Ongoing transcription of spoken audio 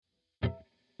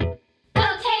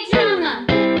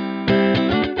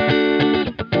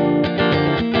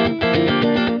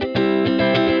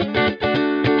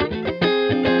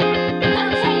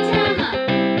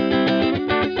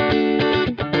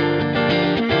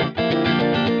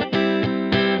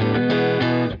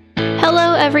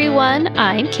everyone.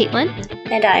 I'm Caitlin.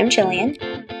 And I'm Jillian.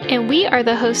 And we are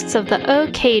the hosts of the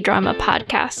OK Drama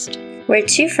podcast. We're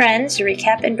two friends who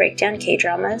recap and break down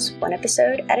K-dramas one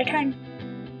episode at a time.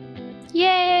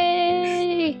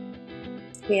 Yay!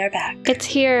 We are back. It's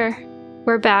here.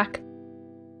 We're back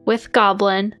with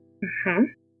Goblin. Mm-hmm.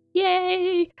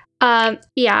 Yay!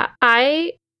 Yeah,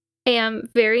 I am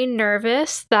very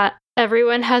nervous that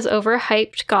everyone has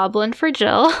overhyped Goblin for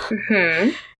Jill.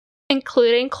 Mm-hmm.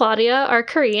 Including Claudia, our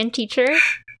Korean teacher.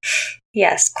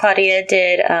 Yes, Claudia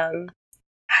did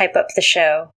hype up the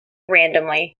show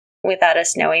randomly without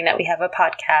us knowing that we have a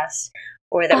podcast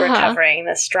or that we're covering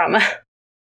this drama.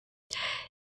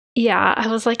 Yeah, I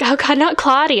was like, oh god, not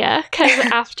Claudia. Because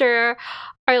after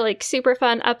our super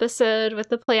fun episode with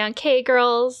the Play on K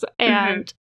girls,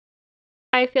 and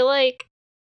I feel like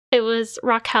it was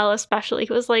Raquel especially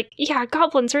who was like, yeah,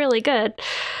 Goblin's really good.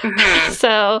 Mm-hmm.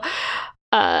 So,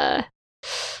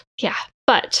 yeah,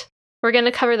 but we're going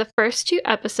to cover the first two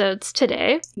episodes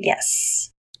today.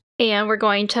 Yes. And we're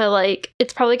going to,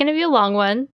 it's probably going to be a long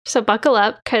one, so buckle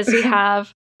up, because we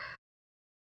have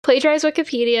Plagiarize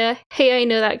Wikipedia, Hey, I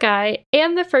Know That Guy,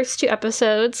 and the first two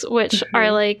episodes, which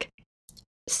are,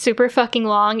 super fucking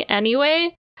long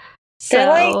anyway.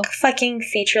 They're, fucking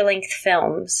feature-length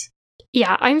films.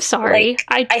 Yeah, I'm sorry.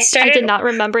 I did not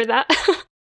remember that.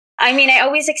 I mean, I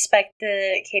always expect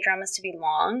the K-dramas to be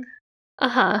long.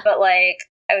 Uh-huh. But,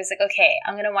 I was like, okay,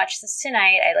 I'm going to watch this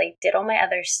tonight. I, did all my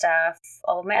other stuff,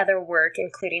 all of my other work,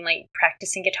 including,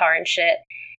 practicing guitar and shit.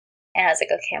 And I was like,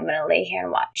 okay, I'm going to lay here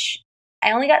and watch.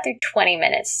 I only got through 20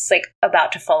 minutes,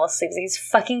 about to fall asleep. This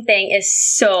fucking thing is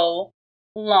so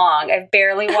long. I've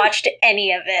barely watched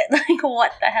any of it.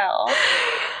 What the hell?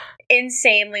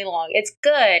 Insanely long. It's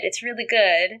good. It's really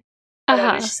good. But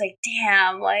I was just like,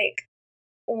 damn,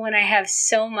 when I have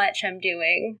so much I'm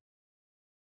doing.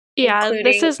 Yeah,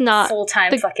 this is not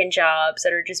full-time fucking jobs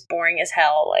that are just boring as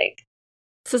hell.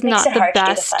 This is not the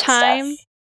best time.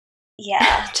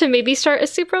 Yeah. To maybe start a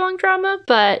super long drama,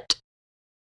 but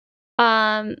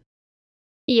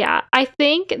yeah, I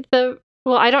think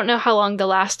I don't know how long the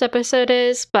last episode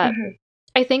is, but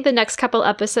I think the next couple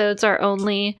episodes are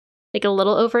only a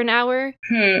little over an hour.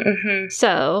 Mm-hmm.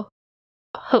 So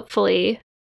hopefully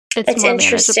it's more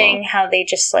interesting manageable. How they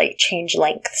just change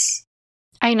lengths.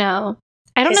 I know.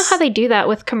 I don't know how they do that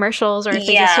with commercials, or if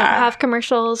they just don't have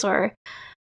commercials, or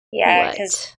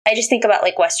because I just think about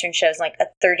Western shows, a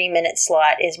 30-minute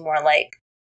slot is more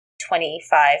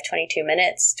 25, 22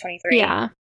 minutes, 23. Yeah.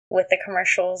 With the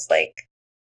commercials,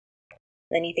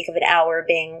 then you think of an hour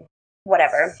being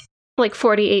whatever.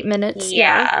 48 minutes.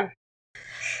 Yeah.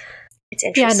 It's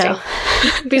interesting. Yeah,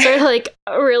 no. These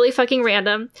are really fucking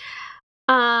random.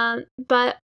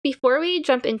 But before we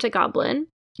jump into Goblin,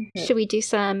 should we do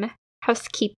some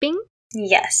housekeeping?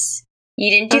 Yes.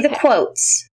 You didn't do the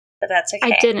quotes, but that's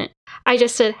okay. I didn't. I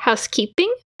just said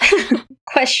housekeeping.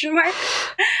 Question mark?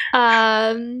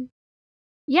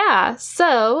 Yeah,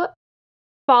 so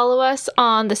follow us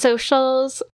on the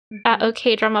socials at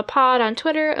OK Drama Pod on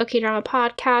Twitter, OK Drama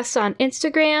Podcast on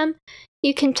Instagram.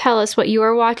 You can tell us what you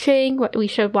are watching, what we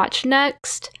should watch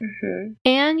next,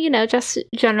 and, just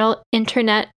general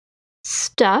internet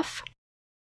stuff.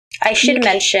 I should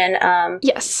mention,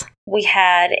 yes, we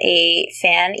had a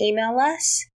fan email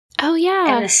us. Oh,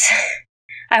 yeah. And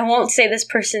I won't say this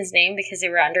person's name because they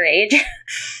were underage,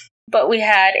 but we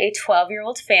had a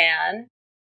 12-year-old fan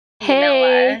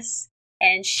email us.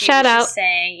 And she was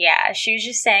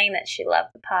just saying that she loved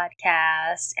the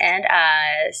podcast and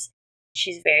us.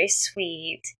 She's very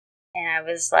sweet. And I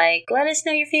was like, let us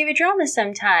know your favorite drama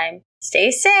sometime.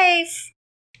 Stay safe.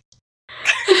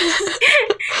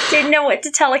 Didn't know what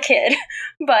to tell a kid,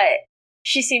 but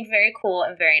she seemed very cool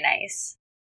and very nice.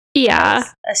 Yeah.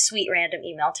 A sweet random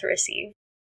email to receive.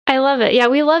 I love it. Yeah,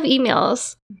 we love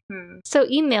emails. So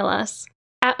email us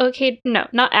at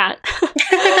not at.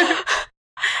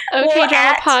 OK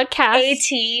Drama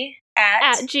Podcast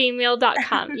at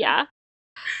gmail.com. Yeah.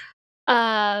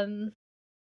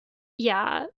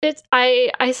 Yeah.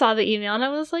 I saw the email and I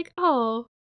was like, oh,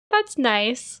 that's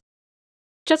nice.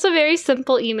 Just a very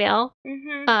simple email.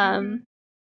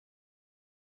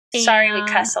 Sorry we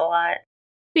cuss a lot.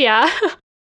 Yeah.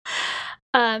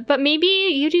 But maybe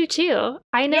you do too.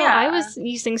 I know I was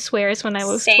using swears when I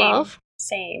was 12.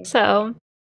 Same. So,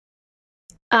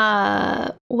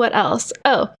 what else?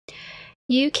 Oh,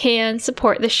 you can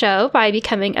support the show by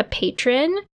becoming a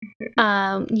patron.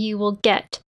 You will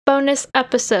get bonus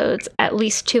episodes, at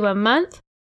least 2 a month.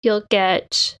 You'll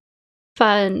get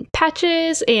fun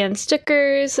patches and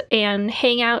stickers and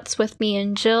hangouts with me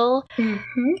and Jill.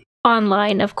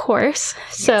 Online, of course.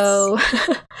 Yes. So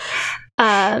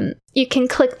You can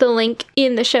click the link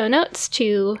in the show notes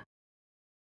to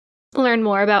learn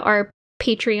more about our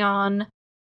Patreon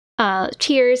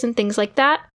tiers and things like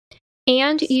that.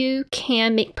 And you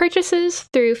can make purchases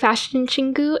through Fashion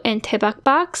Chingu and Taebak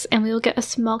Box, and we will get a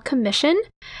small commission.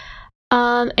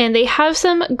 And they have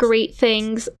some great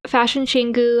things. Fashion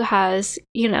Chingu has,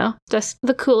 just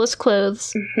the coolest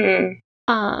clothes.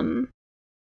 And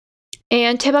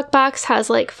Taebak Box has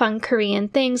like fun Korean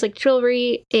things like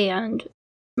jewelry and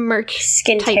merch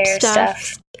skincare type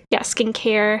stuff. Yeah,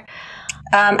 skincare.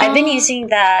 I've been using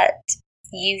that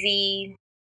UV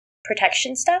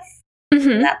protection stuff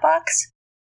in that box.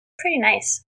 Pretty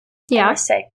nice. Yeah. I must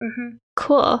say.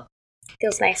 Cool.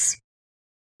 Feels nice.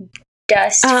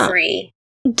 Dust free.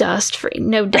 Dust free.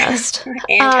 No dust.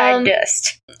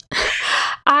 Anti-dust.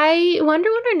 I wonder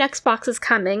when our next box is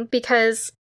coming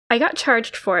because I got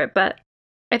charged for it, but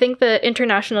I think the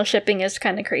international shipping is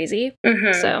kind of crazy.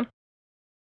 So,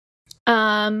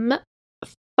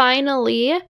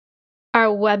 finally, our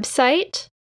website,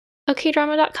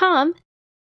 okdrama.com,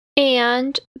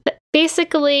 and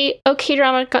basically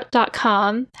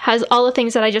okdrama.com has all the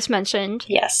things that I just mentioned.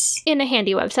 Yes. In a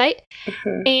handy website.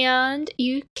 And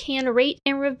you can rate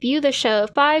and review the show.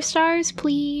 5 stars,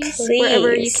 please.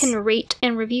 Wherever you can rate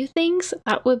and review things,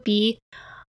 that would be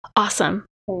awesome.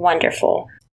 Wonderful.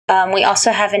 We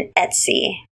also have an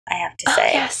Etsy, I have to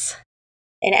say. Yes.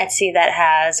 An Etsy that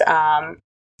has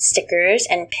stickers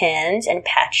and pins and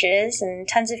patches and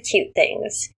tons of cute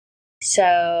things.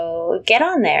 So get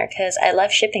on there because I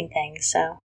love shipping things.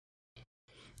 So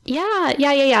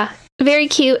yeah. Very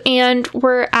cute, and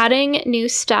we're adding new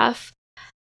stuff,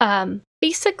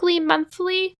 basically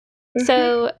monthly.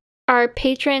 So our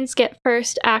patrons get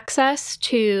first access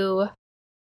to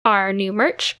our new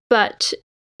merch, but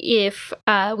if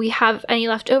we have any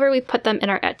left over, we put them in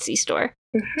our Etsy store.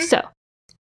 So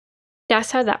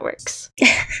that's how that works.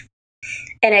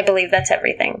 And I believe that's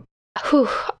everything. Whew.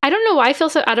 I don't know why I feel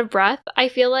so out of breath. I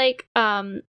feel like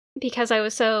because I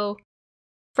was so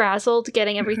frazzled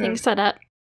getting everything set up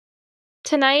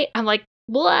tonight, I'm like,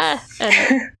 blah.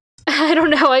 And I don't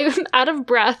know. I'm out of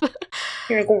breath.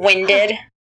 You're like winded.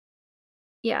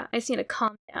 Yeah, I just need to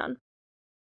calm down.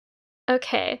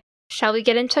 Okay. Shall we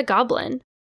get into Goblin?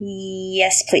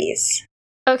 Yes, please.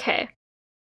 Okay.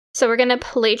 So we're going to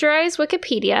plagiarize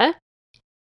Wikipedia.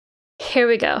 Here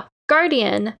we go.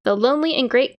 Guardian, the lonely and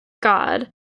great god.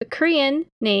 The Korean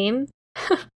name.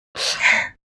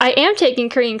 I am taking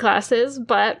Korean classes,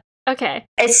 but okay.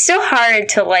 It's so hard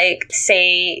to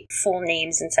say full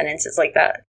names in sentences like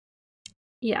that.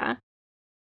 Yeah.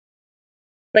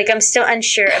 I'm still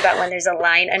unsure about when there's a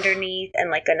line underneath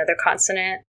and another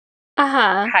consonant.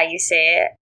 How you say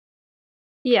it.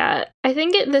 Yeah, I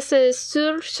think this is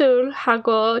sur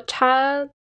하고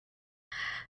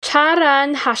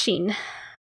charan hashin.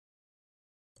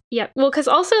 Yeah, well, because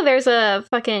also there's a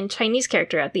fucking Chinese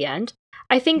character at the end.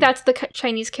 I think that's the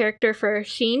Chinese character for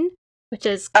Shin, which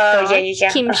is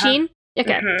Kim Shin.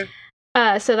 Okay.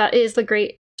 So that is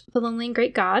the lonely and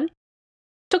great god.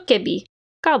 Tokebi,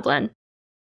 goblin.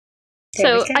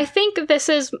 So I think this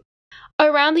is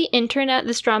around the internet.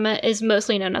 This drama is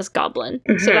mostly known as Goblin.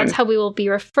 So that's how we will be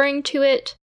referring to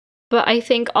it. But I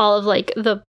think all of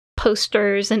the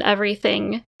posters and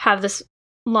everything have this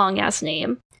long ass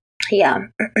name. Yeah.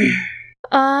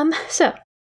 So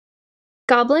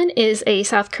Goblin is a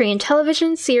South Korean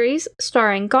television series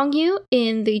starring Gong Yoo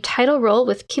in the title role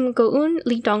with Kim Go-eun,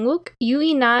 Lee Dong-wook, Yoo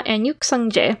In-na, and Yuk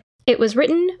Sung-jae. It was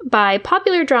written by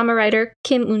popular drama writer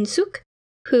Kim Un-suk,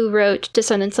 who wrote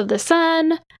Descendants of the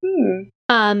Sun,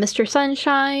 Mr.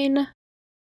 Sunshine,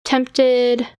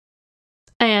 Tempted,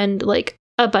 and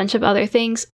a bunch of other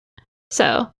things.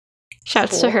 So,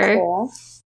 shouts to her. Cool.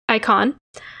 Icon.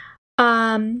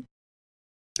 I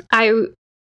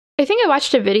think I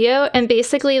watched a video, and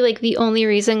basically the only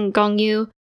reason Gong Yoo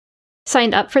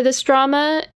signed up for this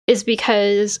drama is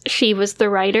because she was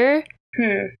the writer.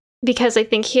 Because I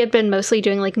think he had been mostly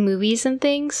doing movies and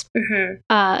things.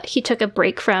 He took a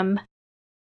break from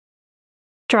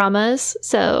dramas,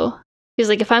 so he was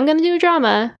like, if I'm gonna do a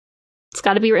drama, it's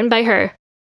got to be written by her.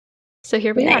 So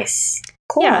here we are. Nice.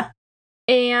 Cool. Yeah.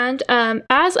 And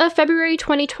as of February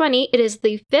 2020, it is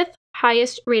the 5th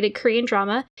highest rated Korean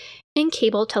drama in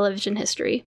cable television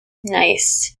history.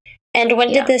 Nice. And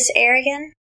when did this air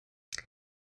again?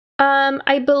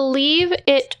 I believe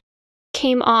it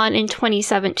came on in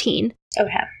 2017.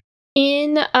 Okay.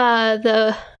 In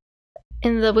the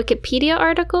Wikipedia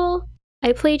article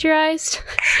I plagiarized,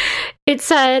 it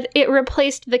said it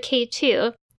replaced the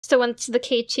K2. So once the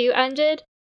K2 ended,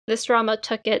 this drama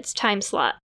took its time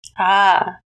slot.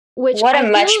 Which what a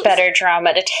much better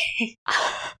drama to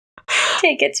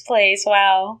take its place.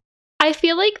 Wow. I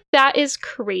feel like that is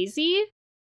crazy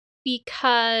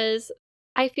because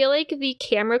I feel like the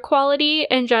camera quality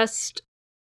and just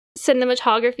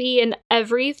cinematography and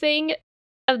everything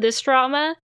of this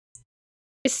drama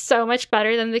is so much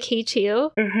better than the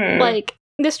K2. Mm-hmm. Like,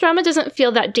 this drama doesn't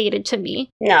feel that dated to me.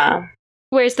 No.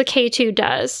 Whereas the K2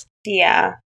 does.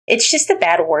 Yeah. It's just the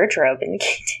bad wardrobe in the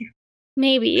K2.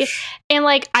 Maybe. And,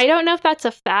 like, I don't know if that's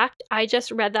a fact. I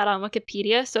just read that on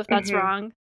Wikipedia, so if that's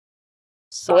wrong,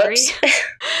 sorry.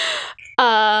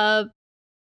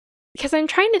 Because I'm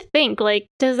trying to think, like,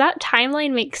 does that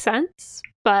timeline make sense?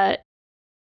 But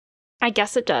I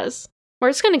guess it does. We're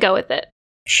just going to go with it.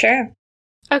 Sure.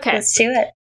 Okay. Let's do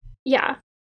it. Yeah.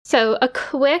 So a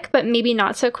quick, but maybe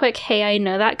not so quick, hey, I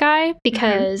know that guy,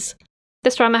 because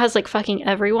this drama has, like, fucking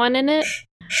everyone in it.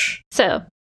 So,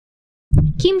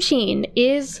 Kim Shin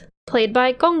is played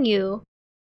by Gong Yoo.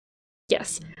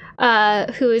 Yes.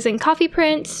 Who is in Coffee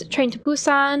Prince, Train to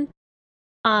Busan,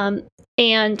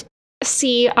 and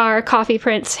see our Coffee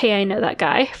Prince, hey, I know that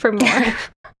guy, for more.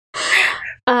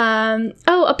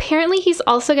 Apparently he's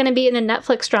also going to be in a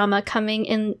Netflix drama coming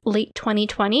in late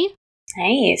 2020.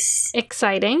 Nice.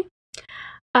 Exciting.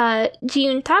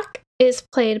 Ji-yoon Tak is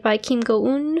played by Kim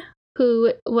Go-eun,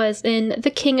 who was in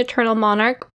The King Eternal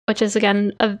Monarch, which is,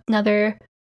 again, another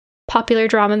popular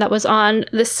drama that was on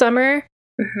this summer.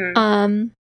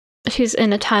 She's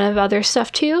in a ton of other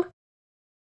stuff, too.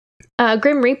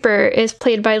 Grim Reaper is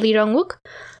played by Lee Dong-wook,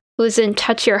 who is in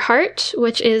Touch Your Heart,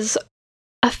 which is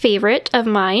a favorite of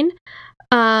mine.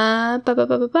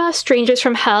 Strangers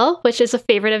from Hell, which is a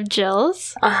favorite of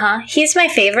Jill's. He's my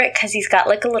favorite because he's got,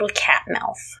 like, a little cat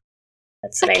mouth.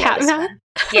 That's what I cat mouth?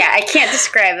 Yeah, I can't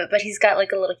describe it, but he's got,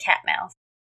 like, a little cat mouth.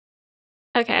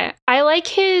 Okay. I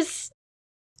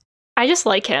just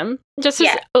like him. Just his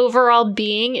overall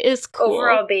being is cool.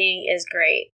 Overall being is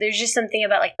great. There's just something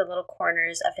about, like, the little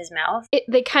corners of his mouth.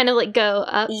 They kind of, like, go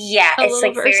up. Yeah, it's,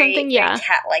 like, very, or something. Yeah. very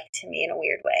cat-like to me in a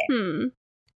weird way.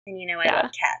 And, you know, I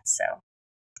love cats, so.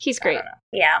 He's great.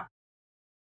 Yeah.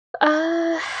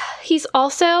 He's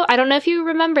also, I don't know if you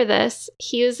remember this,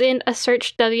 he was in a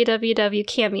Search WWW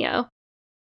cameo.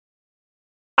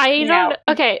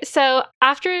 Okay, so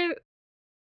after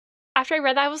I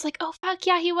read that, I was like, oh, fuck,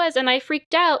 yeah, he was. And I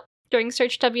freaked out during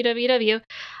Search WWW.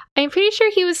 I'm pretty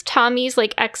sure he was Tommy's,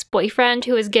 like, ex-boyfriend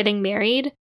who was getting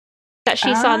married that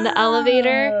she saw in the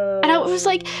elevator. And I was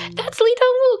like, that's Lee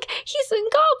Dong-wook. He's in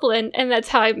Goblin. And that's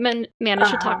how I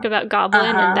managed to talk about Goblin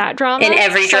in that drama. In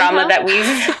every drama that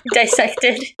we've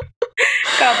dissected,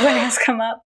 Goblin has come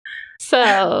up.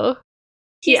 So,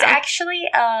 he's actually,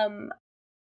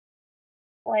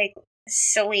 like,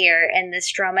 sillier in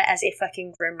this drama as a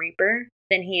fucking Grim Reaper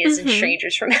than he is in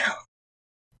Strangers from Hell.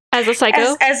 As a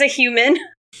psycho? As a human.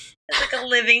 As, like, a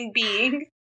living being.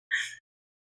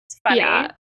 It's funny.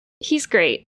 Yeah. He's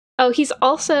great. Oh, he's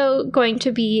also going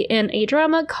to be in a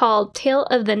drama called Tale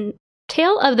of the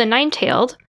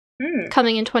Nine-Tailed,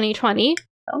 coming in 2020.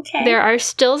 Okay. There are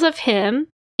stills of him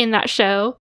in that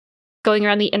show going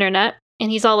around the internet,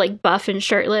 and he's all, like, buff and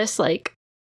shirtless, like,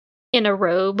 in a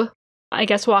robe, I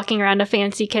guess, walking around a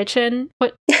fancy kitchen,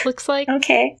 what looks like.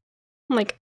 Okay. I'm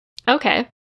like, okay,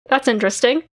 that's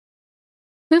interesting.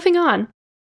 Moving on.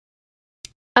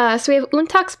 So we have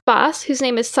Eun-tak's boss, whose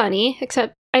name is Sunny,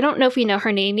 except I don't know if we know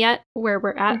her name yet, where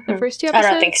we're at the first two episodes.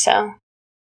 I don't think so.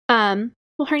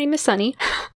 Well, her name is Sunny.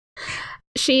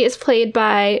 She is played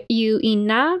by Yoo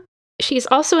In-na. She's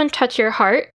also in Touch Your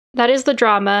Heart. That is the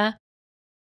drama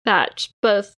that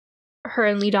both her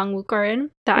and Lee Dong-wook are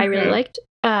in, that I really liked.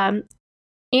 And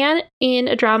in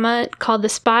a drama called The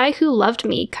Spy Who Loved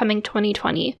Me, coming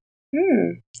 2020.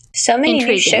 So many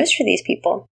new shows for these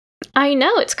people. I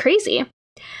know, it's crazy.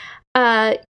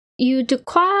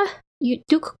 Duk-hwa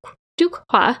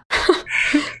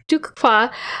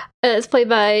is played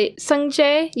by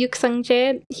Yuk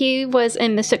Sung-jae. He was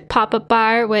in Mystic Pop-Up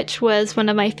Bar, which was one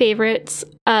of my favorites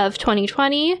of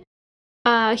 2020.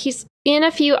 He's in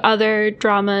a few other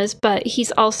dramas, but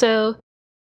he's also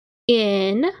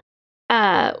in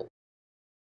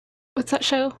what's that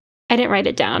show? I didn't write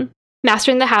it down.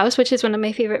 Mastering the House, which is one of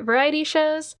my favorite variety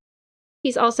shows.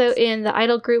 He's also in the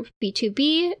idol group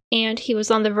B2B, and he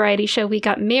was on the variety show We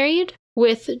Got Married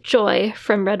with Joy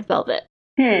from Red Velvet.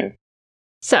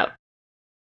 So,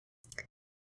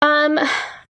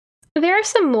 there are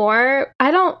some more.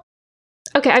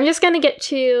 Okay, I'm just gonna get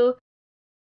to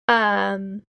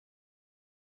the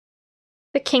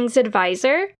King's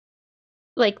Advisor,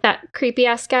 like that creepy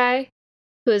ass guy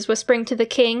who is whispering to the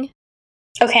king.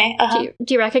 Okay.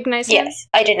 Do you recognize him? Yes,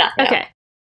 I did not know. Okay.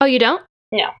 Oh, you don't?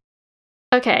 No.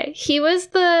 Okay, he was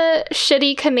the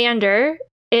shitty commander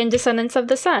in Descendants of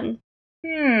the Sun.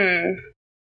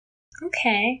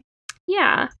 Okay.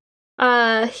 Yeah.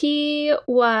 He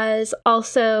was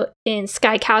also in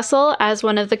Sky Castle as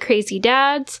one of the crazy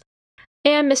dads,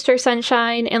 and Mr.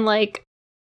 Sunshine, and like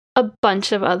a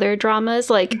bunch of other dramas.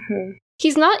 Like,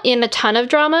 he's not in a ton of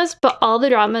dramas, but all the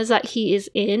dramas that he is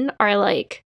in are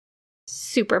like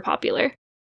super popular.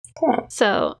 Cool.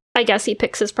 So I guess he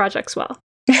picks his projects well.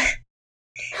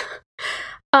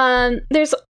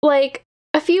 There's like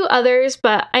a few others,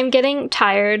 but I'm getting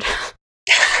tired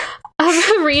of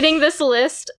reading this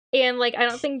list, and like I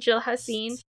don't think Jill has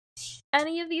seen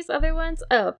any of these other ones.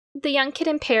 Oh, The Young Kid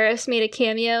in Paris made a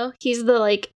cameo. He's the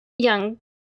like young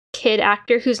kid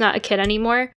actor who's not a kid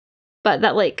anymore, but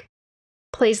that like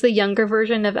plays the younger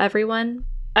version of everyone.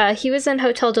 He was in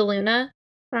Hotel de Luna.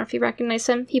 I don't know if you recognize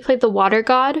him. He played the water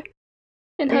god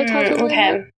in Hotel de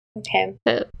Luna. Okay.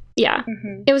 So, yeah.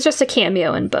 It was just a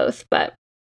cameo in both, but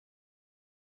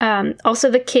also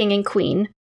the King and Queen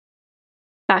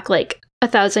back like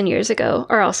 1,000 years ago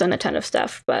are also in a ton of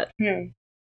stuff, but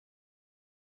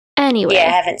anyway. Yeah,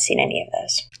 I haven't seen any of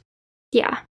those.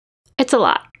 Yeah. It's a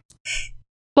lot.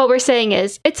 What we're saying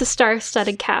is it's a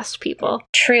star-studded cast, people.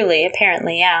 Truly,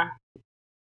 apparently, yeah.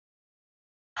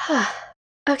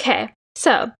 Okay.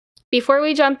 So, before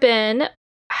we jump in,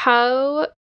 how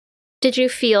did you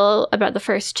feel about the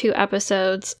first 2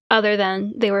 episodes, other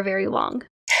than they were very long?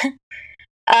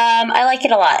 I like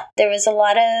it a lot. There was a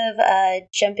lot of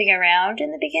jumping around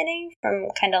in the beginning, from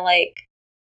kind of like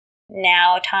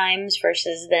now times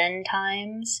versus then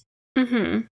times.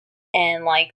 And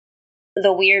like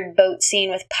the weird boat scene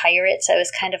with pirates, I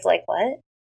was kind of like, what?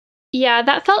 Yeah,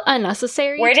 that felt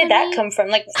unnecessary. Where did that come from?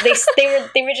 Like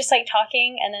they were just like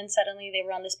talking, and then suddenly they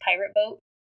were on this pirate boat.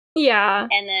 Yeah.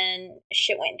 And then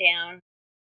shit went down.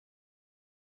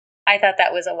 I thought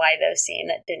that was a why though scene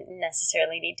that didn't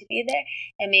necessarily need to be there.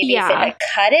 And maybe if it had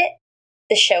cut it,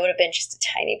 the show would have been just a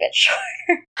tiny bit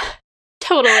shorter.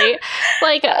 Totally.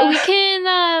 Like, we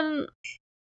can,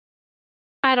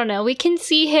 I don't know, we can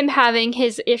see him having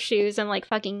his issues and like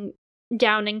fucking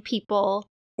downing people.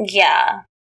 Yeah.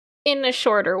 In a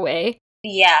shorter way.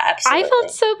 Yeah, absolutely. I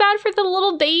felt so bad for the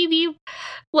little baby,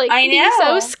 like, being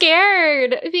so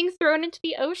scared, being thrown into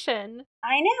the ocean.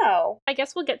 I know. I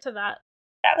guess we'll get to that.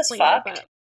 That was later, fucked. But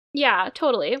yeah,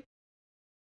 totally.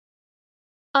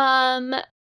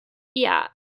 Yeah.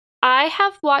 I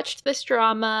have watched this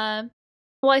drama.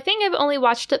 Well, I think I've only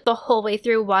watched it the whole way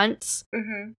through once.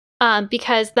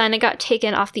 Because then it got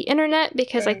taken off the internet,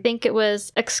 because I think it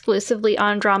was exclusively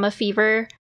on Drama Fever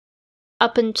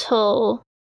up until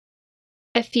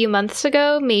a few months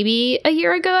ago, maybe a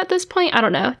year ago at this point. I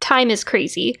don't know. Time is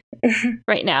crazy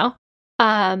right now.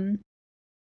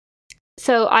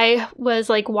 So I was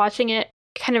like watching it,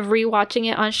 kind of rewatching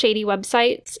it on shady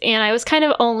websites, and I was kind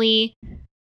of only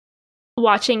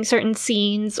watching certain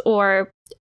scenes, or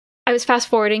I was fast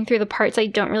forwarding through the parts I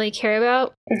don't really care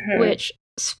about, which,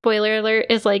 spoiler alert,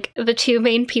 is like the 2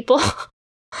 main people.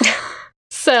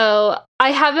 So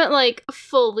I haven't like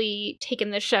fully taken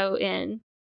the show in,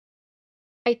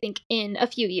 I think, in a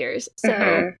few years.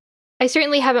 So I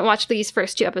certainly haven't watched these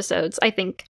first 2 episodes, I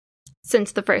think,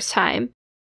 since the first time.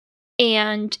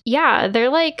 And yeah, they're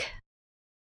like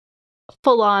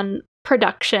full on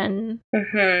production.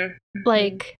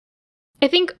 Like, I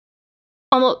think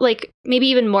almost like maybe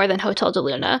even more than Hotel de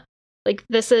Luna. Like,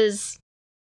 this is,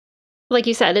 like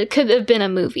you said, it could have been a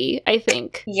movie, I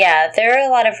think. Yeah, there are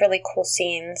a lot of really cool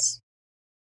scenes,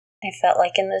 I felt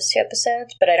like, in those 2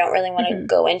 episodes, but I don't really want to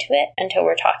go into it until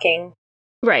we're talking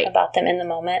about them in the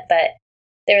moment. But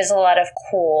there's a lot of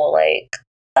cool, like,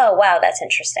 oh, wow, that's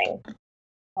interesting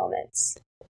moments.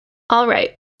 All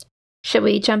right. Should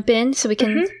we jump in so we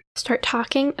can start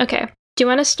talking? Okay. Do you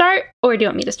want to start, or do you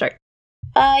want me to start?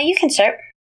 You can start.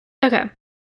 Okay.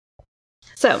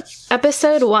 So,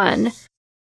 episode 1.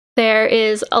 There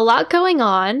is a lot going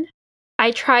on.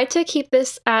 I tried to keep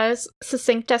this as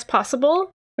succinct as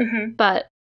possible, but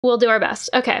we'll do our best.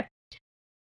 Okay.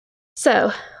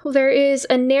 So, there is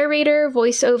a narrator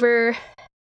voiceover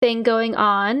thing going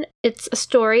on. It's a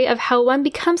story of how one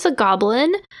becomes a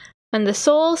goblin when the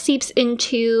soul seeps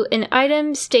into an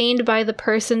item stained by the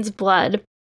person's blood.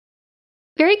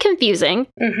 Very confusing.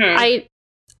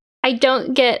 I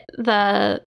don't get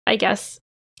the, I guess,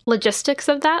 logistics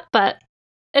of that, but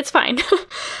it's fine.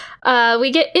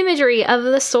 We get imagery of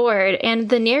the sword, and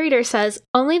the narrator says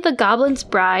only the goblin's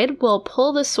bride will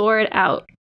pull the sword out.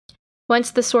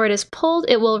 Once the sword is pulled,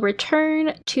 it will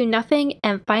return to nothing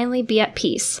and finally be at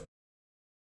peace.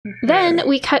 Then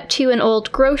we cut to an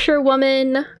old grocer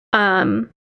woman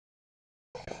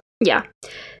Yeah.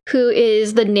 Who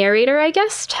is the narrator, I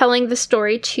guess, telling the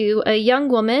story to a young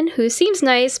woman who seems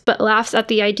nice but laughs at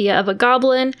the idea of a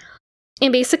goblin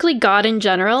and basically God in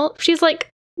general. She's like,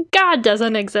 God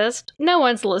doesn't exist. No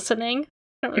one's listening.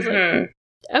 I was like,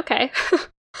 okay.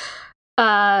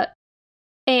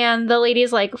 And the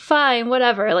lady's like, fine,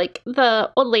 whatever. Like, the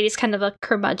old lady's kind of a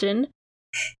curmudgeon.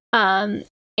 And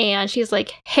she's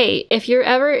like, hey, if you're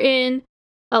ever in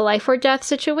a life or death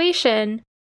situation,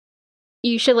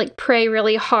 you should, like, pray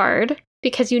really hard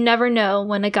because you never know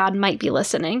when a god might be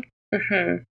listening.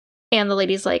 And the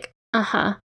lady's like,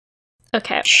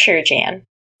 okay. Sure, Jan.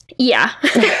 Yeah.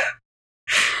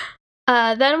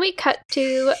 Then we cut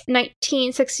to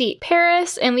 1968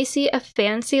 Paris, and we see a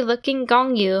fancy-looking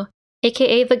Gong Yu,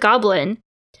 aka the Goblin,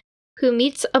 who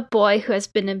meets a boy who has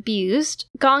been abused.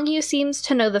 Gong Yu seems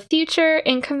to know the future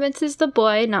and convinces the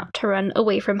boy not to run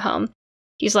away from home.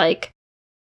 He's like,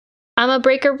 I'm gonna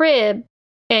break a rib,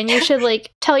 and you should,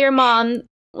 like, tell your mom,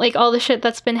 like, all the shit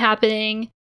that's been happening,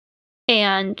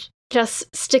 and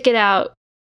just stick it out,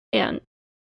 and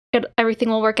everything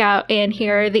will work out, and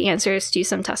here are the answers to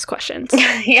some test questions.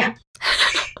 Yeah.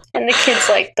 And the kid's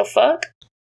like, the fuck?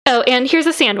 Oh, and here's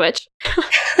a sandwich.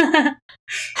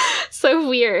 So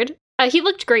weird. He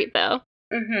looked great, though.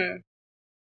 And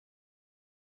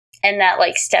that,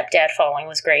 like, stepdad falling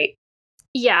was great.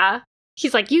 Yeah.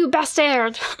 He's like, you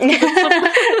bastard!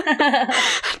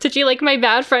 Did you like my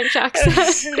bad French accent?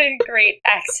 A great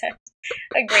accent.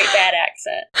 A great bad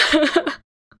accent.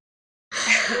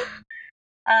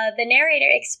 The narrator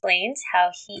explains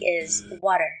how he is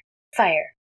water,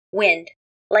 fire, wind,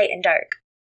 light, and dark.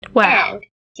 Wow. And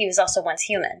he was also once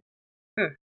human.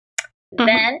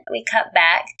 Then we cut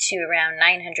back to around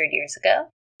 900 years ago,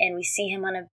 and we see him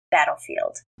on a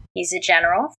battlefield. He's a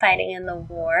general fighting in the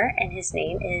war, and his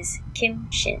name is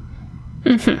Kim Shin.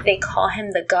 They call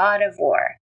him the God of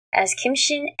War. As Kim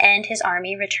Shin and his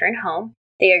army return home,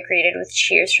 they are greeted with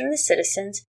cheers from the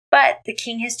citizens, but the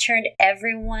king has turned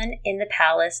everyone in the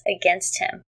palace against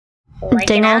him. Like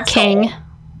Dang an old king.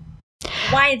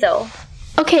 Why, though?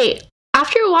 Okay,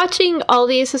 after watching all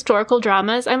these historical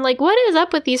dramas, I'm like, what is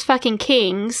up with these fucking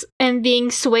kings and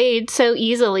being swayed so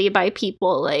easily by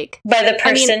people? Like, by the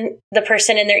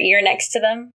person in their ear next to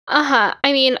them? I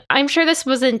mean, I'm sure this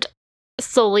wasn't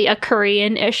solely a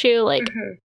Korean issue. Like,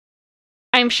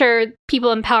 I'm sure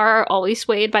people in power are always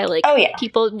swayed by, like,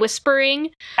 people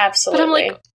whispering. Absolutely.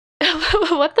 But I'm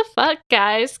like, what the fuck,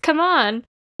 guys? Come on.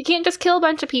 You can't just kill a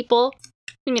bunch of people.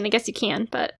 I mean, I guess you can,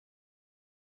 but...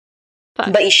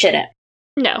 Fuck. But you shouldn't.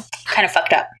 No. Kind of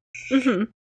fucked up.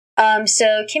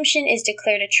 So Kim Shin is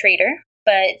declared a traitor,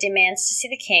 but demands to see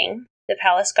the king. The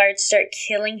palace guards start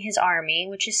killing his army,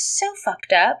 which is so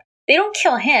fucked up. They don't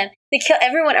kill him. They kill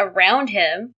everyone around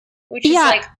him, which is,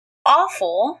 like,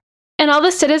 awful. And all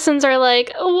the citizens are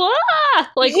like, "Wah!"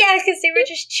 Like, yeah, because they were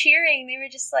just cheering. They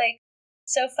were just, like,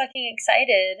 so fucking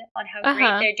excited on how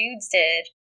great their dudes did.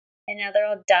 And now they're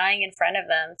all dying in front of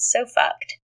them. It's so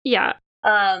fucked. Yeah.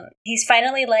 He's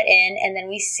finally let in, and then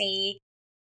we see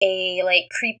a, like,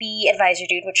 creepy advisor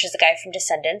dude, which is the guy from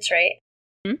Descendants, right?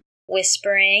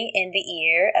 Whispering in the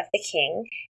ear of the king,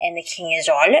 and the king is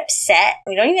all upset.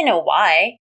 We don't even know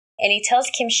why. And he tells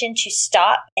Kim Shin to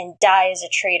stop and die as a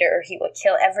traitor, or he will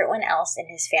kill everyone else in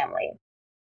his family.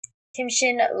 Kim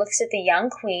Shin looks at the young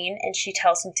queen, and she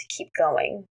tells him to keep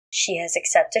going. She has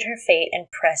accepted her fate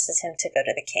and presses him to go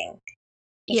to the king.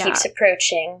 He keeps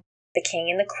approaching the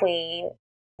king and the queen.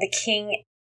 The king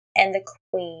and the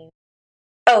queen.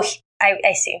 Oh,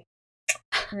 I see.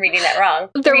 I'm reading that wrong.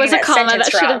 There was a comma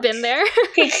that should have been there.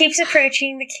 He keeps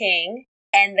approaching the king,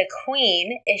 and the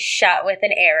queen is shot with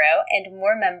an arrow, and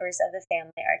more members of the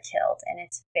family are killed, and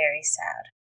it's very sad.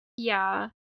 Yeah.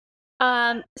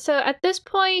 So at this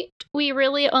point, we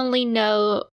really only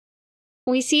know...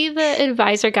 We see the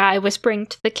advisor guy whispering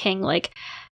to the king, like,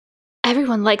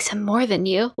 everyone likes him more than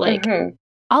you. Like,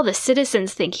 all the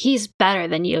citizens think he's better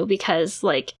than you because,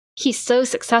 like, he's so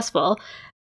successful.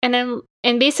 And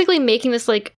basically making this,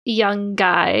 like, young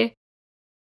guy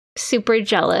super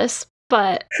jealous,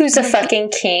 but... Who's a fucking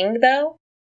king, though?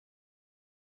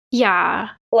 Yeah.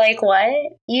 Like, what?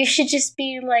 You should just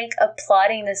be, like,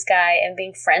 applauding this guy and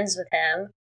being friends with him.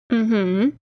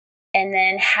 And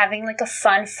then having, like, a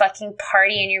fun fucking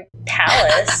party in your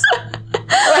palace.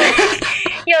 Like,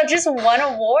 y'all just won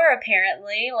a war,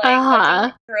 apparently.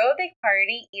 Like, throw a big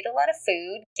party, eat a lot of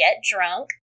food, get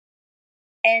drunk,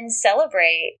 and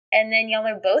celebrate. And then y'all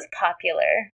are both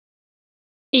popular.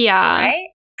 Yeah.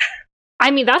 Right?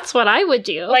 I mean, that's what I would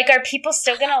do. Like, are people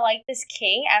still gonna like this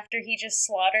king after he just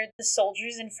slaughtered the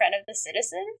soldiers in front of the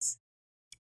citizens?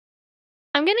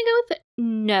 I'm gonna go with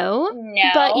no.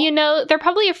 No. But, they're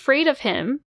probably afraid of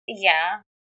him. Yeah.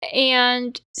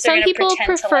 And So some people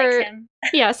prefer... like him.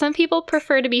 Yeah, some people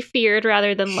prefer to be feared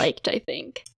rather than liked, I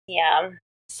think. Yeah.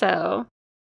 So,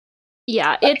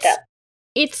 yeah, Fucked up.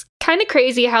 it's kind of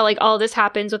crazy how, like, all this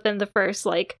happens within the first,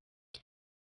 like,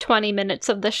 20 minutes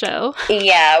of the show.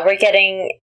 Yeah, we're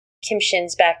getting Kim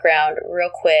Shin's background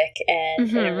real quick and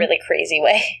in a really crazy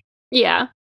way. Yeah.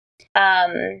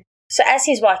 So as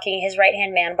he's walking, his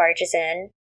right-hand man barges in.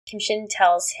 Kim Shin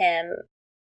tells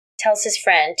his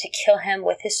friend to kill him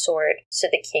with his sword so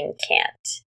the king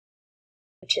can't.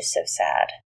 Which is so sad.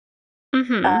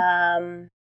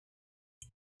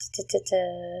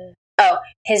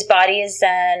 His body is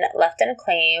then left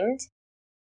unclaimed,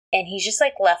 and he's just,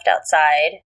 like, left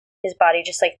outside. His body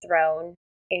just, like, thrown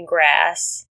in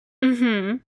grass.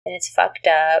 And it's fucked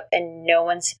up, and no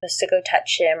one's supposed to go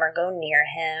touch him or go near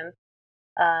him.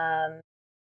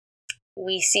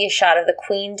 We see a shot of the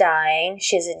queen dying.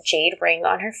 She has a jade ring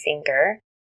on her finger,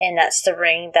 and that's the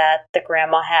ring that the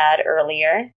grandma had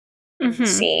earlier in the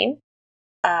scene.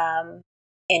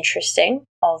 Interesting.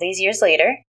 All these years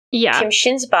later. Yeah. Kim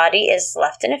Shin's body is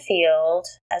left in a field,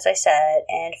 as I said,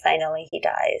 and finally he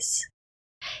dies.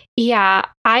 Yeah,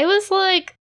 I was,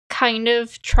 like, kind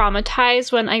of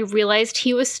traumatized when I realized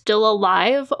he was still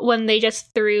alive when they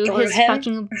just threw his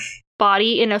fucking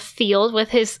body in a field with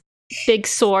his big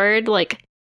sword, like,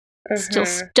 still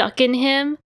stuck in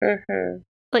him.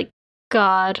 Like,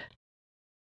 God.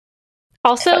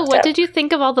 Also, what did you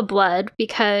think of all the blood?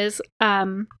 Because,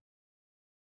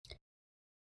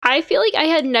 I feel like I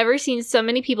had never seen so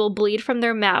many people bleed from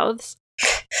their mouths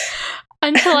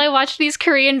until I watched these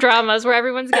Korean dramas where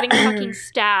everyone's getting fucking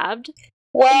stabbed.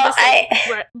 Well,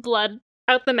 blood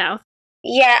out the mouth.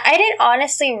 Yeah, I didn't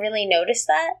honestly really notice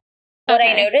that. What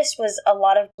I noticed was a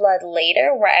lot of blood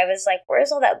later where I was like,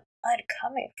 where's all that blood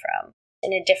coming from?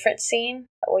 In a different scene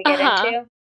that we'll get into.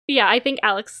 Yeah, I think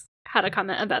Alex had a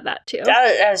comment about that too.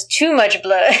 That was too much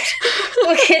blood.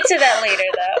 We'll get to that later,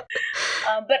 though.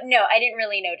 But no, I didn't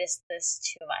really notice this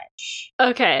too much.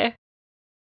 Okay.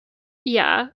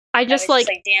 Yeah, I was just like,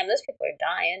 damn, those people are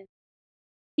dying.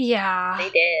 Yeah.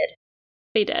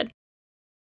 They did.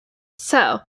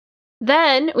 So,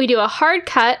 then we do a hard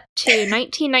cut to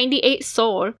 1998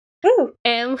 Seoul. Woo!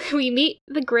 And we meet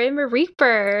the Grim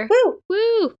Reaper. Woo!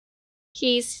 Woo!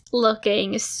 He's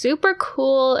looking super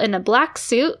cool in a black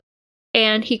suit,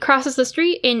 and he crosses the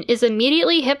street and is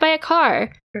immediately hit by a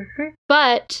car.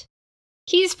 But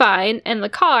he's fine, and the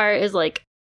car is, like,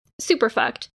 super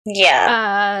fucked.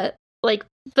 Yeah. Like,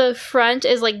 the front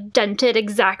is, like, dented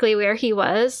exactly where he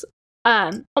was.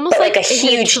 Almost like a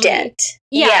huge dent.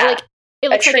 Yeah, like, it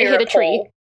looks like it hit a tree.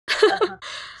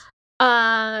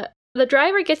 The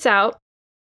driver gets out,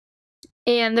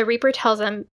 and the Reaper tells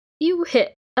him, you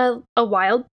hit a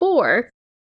wild boar.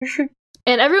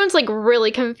 And everyone's, like,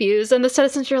 really confused, and the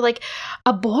citizens are like,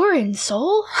 a boar in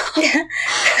Seoul?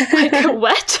 Like,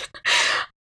 what?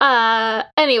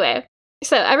 Anyway,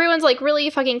 so everyone's, like,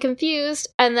 really fucking confused,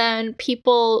 and then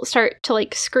people start to,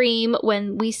 like, scream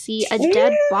when we see a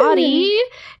dead body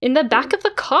in the back of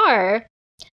the car.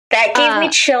 That gave me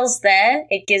chills then.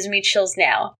 It gives me chills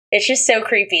now. It's just so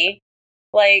creepy.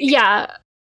 Like, yeah.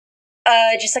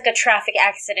 Just like a traffic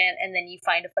accident, and then you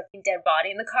find a fucking dead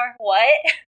body in the car. What?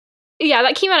 Yeah,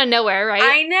 that came out of nowhere, right?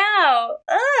 I know.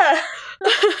 Ugh.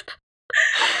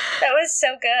 That was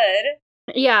so good.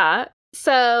 Yeah.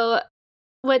 So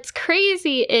what's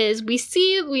crazy is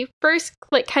we first,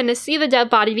 like, kind of see the dead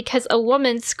body because a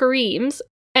woman screams,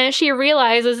 and she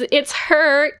realizes it's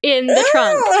her in the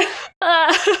trunk.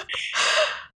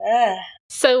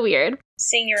 So weird.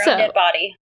 Seeing your own dead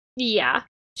body. Yeah.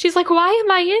 She's like, why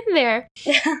am I in there?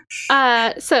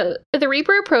 So the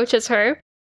Reaper approaches her,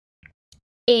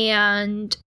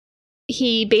 and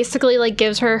he basically, like,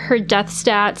 gives her death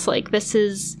stats, like,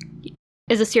 is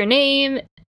this your name?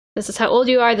 This is how old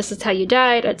you are, this is how you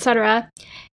died, etc.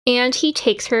 And he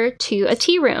takes her to a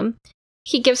tea room.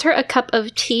 He gives her a cup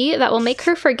of tea that will make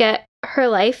her forget her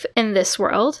life in this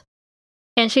world.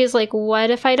 And she's like, what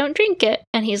if I don't drink it?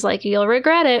 And he's like, you'll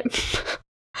regret it.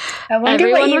 I wonder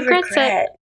what you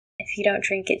regret if you don't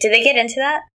drink it. Did they get into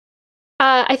that?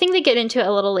 I think they get into it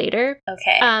a little later.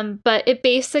 Okay. But it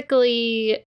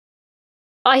basically,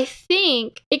 I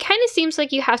think, it kind of seems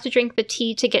like you have to drink the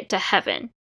tea to get to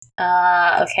heaven.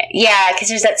 Okay. Yeah, because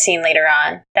there's that scene later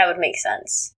on. That would make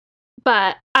sense.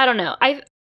 But, I don't know. I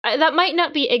that might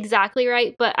not be exactly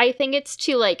right, but I think it's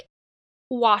to, like,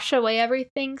 wash away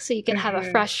everything so you can have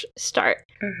a fresh start.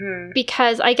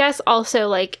 Because I guess also,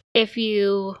 like, if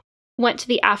you went to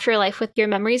the afterlife with your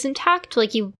memories intact,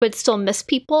 like, you would still miss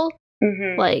people.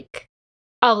 Like,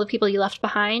 all the people you left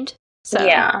behind. So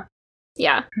yeah.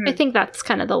 I think that's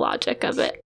kind of the logic of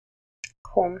it.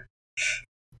 Cool.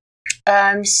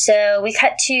 So we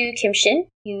cut to Kim Shin,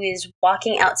 who is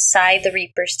walking outside the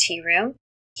Reaper's tea room.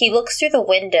 He looks through the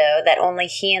window that only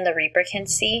he and the Reaper can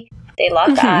see. They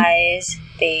lock eyes.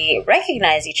 They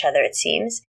recognize each other, it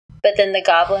seems. But then the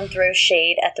goblin throws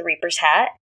shade at the Reaper's hat.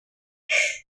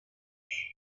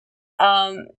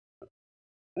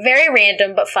 Very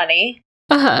random, but funny.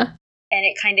 Uh-huh. And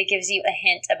it kind of gives you a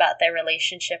hint about their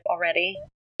relationship already.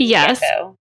 Yes.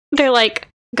 Gecko. They're like,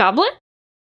 Goblin?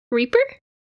 Reaper?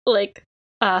 Like,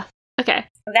 okay.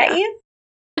 Is that you?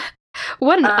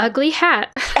 What an ugly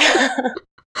hat.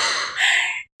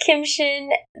 Kim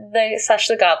Shin,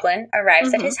 the goblin,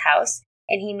 arrives at his house,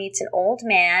 and he meets an old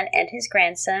man and his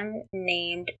grandson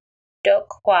named Do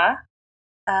Kwa.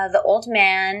 The old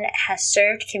man has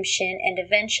served Kim Shin, and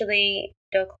eventually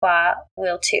Do Kwa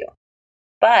will too.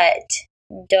 But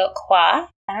Do Kwa,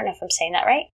 I don't know if I'm saying that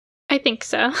right. I think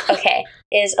so. Okay,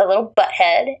 is a little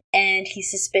butthead, and he's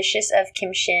suspicious of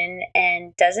Kim Shin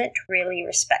and doesn't really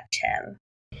respect him.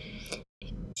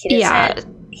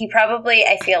 He probably,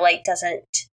 I feel like, doesn't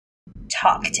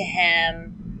talk to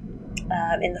him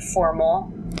in the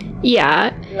formal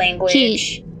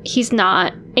language. He's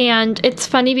not. And it's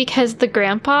funny because the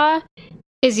grandpa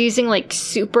is using, like,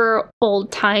 super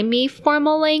old-timey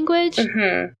formal language.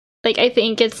 Mm-hmm. Like, I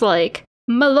think it's like,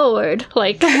 my lord.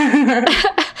 Like,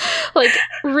 like,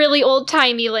 really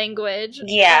old-timey language.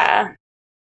 Yeah.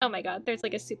 Oh my god, there's,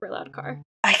 like, a super loud car.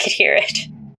 I could hear it.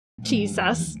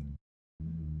 Jesus.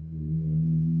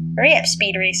 Hurry up,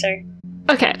 Speed Racer.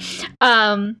 Okay.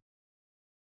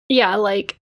 Yeah,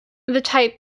 like, the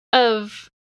type of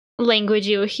language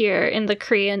you hear in the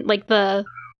Korean, like, the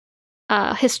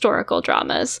historical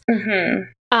dramas.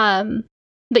 Mm-hmm.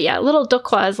 But yeah, little Do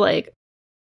Kwa is like,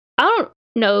 I don't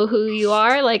know who you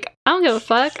are. Like, I don't give a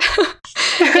fuck.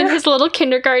 In his little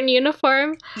kindergarten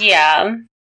uniform. Yeah.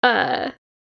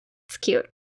 It's cute.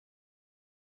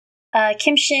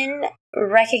 Kim Shin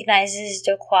recognizes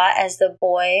Do Kwa as the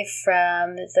boy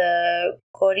from the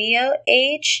Goryeo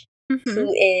age,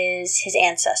 who is his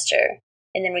ancestor.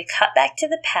 And then we cut back to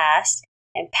the past,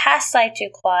 and past life Do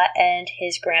Kwa and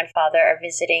his grandfather are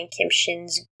visiting Kim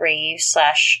Shin's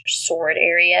grave/sword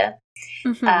area.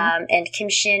 And Kim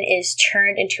Shin is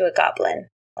turned into a goblin,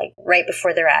 like right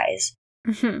before their eyes.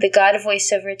 The god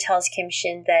voiceover tells Kim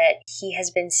Shin that he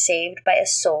has been saved by a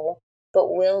soul,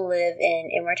 but will live in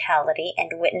immortality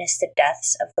and witness the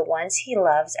deaths of the ones he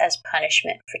loves as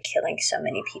punishment for killing so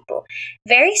many people.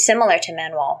 Very similar to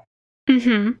Manuel.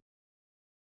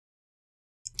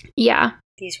 Yeah.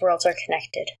 These worlds are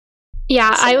connected.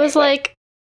 Yeah, I was like,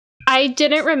 I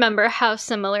didn't remember how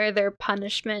similar their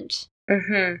punishment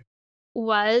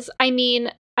was. I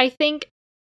mean, I think,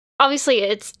 obviously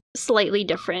it's slightly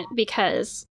different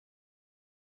because,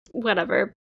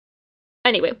 whatever.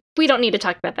 Anyway, we don't need to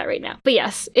talk about that right now. But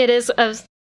yes, it is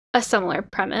a similar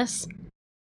premise,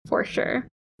 for sure.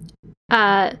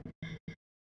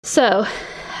 So,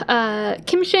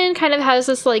 Kim Shin kind of has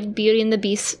this, like, Beauty and the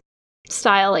Beast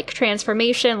style, like,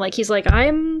 transformation. Like, he's like,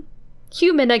 I'm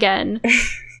human again.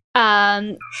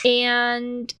 And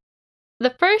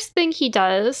the first thing he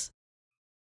does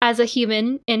as a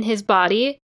human in his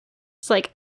body is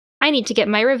like, I need to get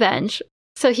my revenge.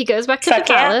 So he goes back to the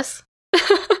palace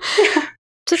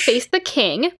to face the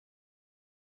king.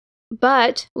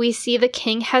 But we see the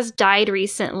king has died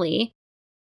recently.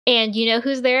 And you know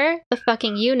who's there? The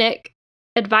fucking eunuch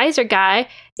advisor guy.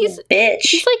 He's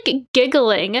like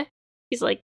giggling. He's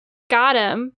like, got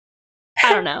him.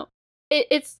 I don't know.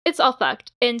 It's all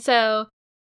fucked. And so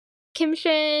Kim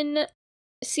Shin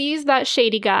sees that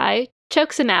shady guy,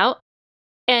 chokes him out,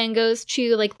 and goes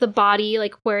to, like, the body,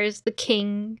 like, where's the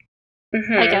king,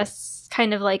 I guess,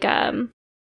 kind of like a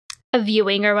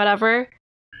viewing or whatever.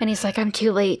 And he's like, I'm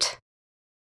too late.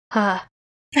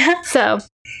 So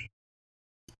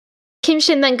Kim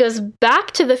Shin then goes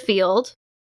back to the field,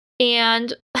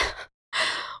 and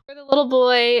where the little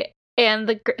boy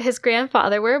and his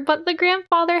grandfather were, but the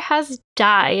grandfather has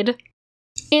died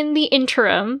in the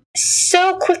interim.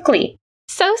 So quickly.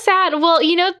 So sad. Well,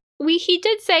 you know, he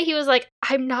did say, he was like,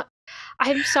 I'm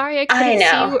sorry I couldn't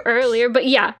see you earlier. But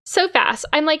yeah, so fast.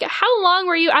 I'm like, how long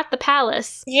were you at the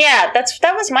palace? Yeah,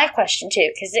 that was my question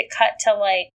too, because it cut to,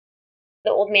 like,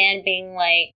 the old man being,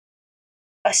 like,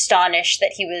 astonished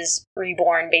that he was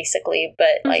reborn, basically,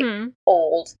 but, like,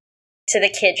 old, to the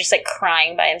kid just, like,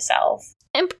 crying by himself.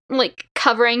 And, like,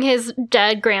 covering his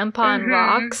dead grandpa in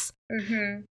rocks.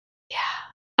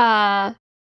 Yeah.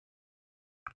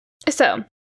 So,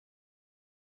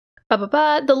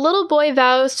 the little boy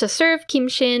vows to serve Kim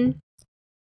Shin,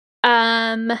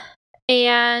 And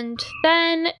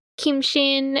then Kim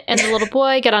Shin and the little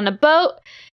boy get on a boat.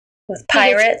 With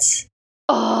pirates.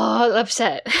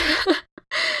 Upset.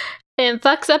 And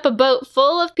fucks up a boat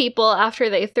full of people after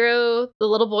they throw the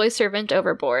little boy servant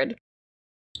overboard.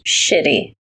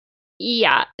 Shitty.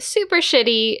 Yeah, super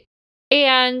shitty.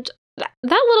 And that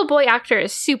little boy actor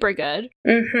is super good.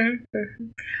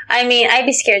 I mean, I'd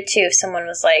be scared too if someone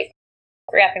was like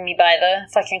grabbing me by the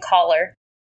fucking collar.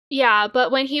 Yeah,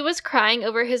 but when he was crying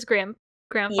over his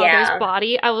grandfather's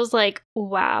body, I was like,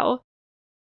 wow.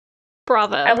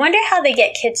 Bravo. I wonder how they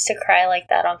get kids to cry like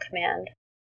that on command.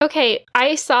 Okay,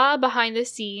 I saw behind the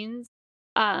scenes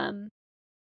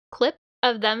clip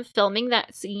of them filming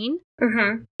that scene.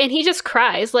 And he just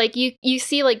cries. Like, you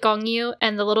see, like, Gong Yu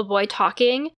and the little boy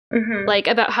talking, like,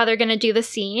 about how they're gonna do the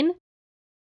scene.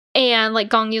 And, like,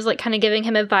 Gong Yu's, like, kind of giving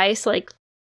him advice, like,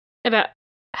 about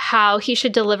how he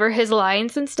should deliver his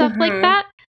lines and stuff like that.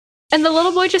 And the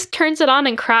little boy just turns it on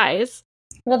and cries.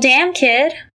 Well, damn,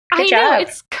 kid. Good job. I know,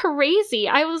 it's crazy.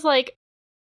 I was like,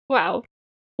 wow,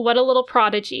 what a little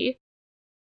prodigy.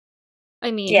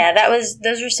 I mean... Yeah,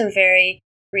 those were some very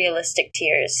realistic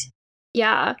tears.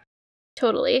 Yeah,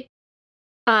 totally.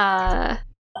 Anyway.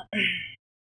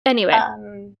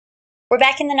 We're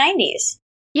back in the 90s.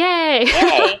 Yay!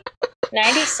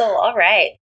 90s soul, all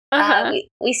right.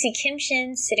 We see Kim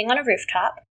Shin sitting on a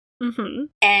rooftop,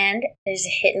 and there's a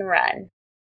hit and run.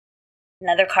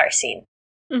 Another car scene.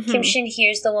 Kim Shin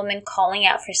hears the woman calling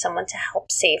out for someone to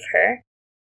help save her.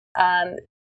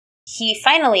 He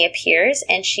finally appears,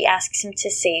 and she asks him to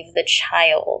save the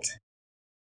child.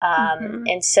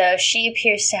 And so she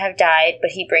appears to have died,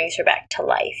 but he brings her back to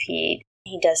life. He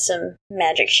does some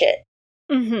magic shit.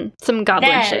 Some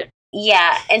goblin shit.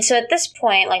 Yeah, and so at this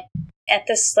point, like, at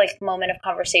this, like, moment of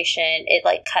conversation, it,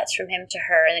 like, cuts from him to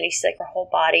her, and then you see, like, her whole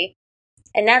body.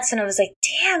 And that's when I was like,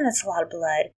 damn, that's a lot of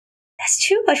blood. That's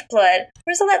too much blood.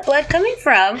 Where's all that blood coming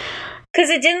from? Because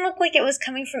it didn't look like it was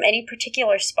coming from any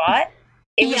particular spot.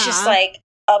 It was just, like,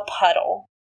 a puddle.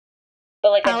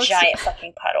 But, like, a giant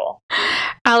fucking puddle.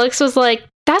 Alex was like,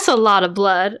 that's a lot of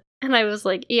blood. And I was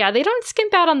like, yeah, they don't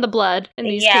skimp out on the blood in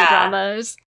these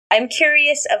K-dramas. I'm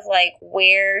curious of, like,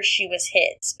 where she was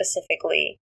hit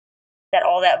specifically, that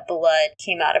all that blood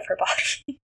came out of her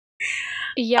body.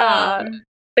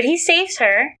 But he saves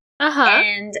her.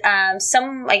 And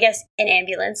I guess, an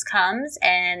ambulance comes,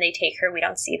 and they take her. We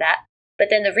don't see that. But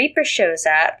then the Reaper shows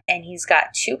up, and he's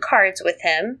got 2 cards with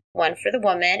him, one for the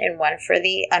woman and one for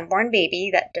the unborn baby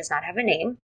that does not have a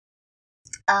name.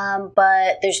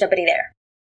 But there's nobody there.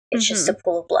 It's just a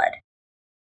pool of blood.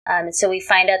 And so we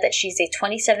find out that she's a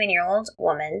 27-year-old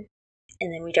woman,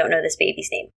 and then we don't know this baby's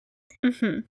name.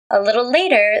 A little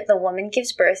later, the woman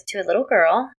gives birth to a little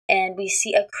girl, and we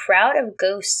see a crowd of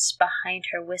ghosts behind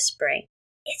her whispering,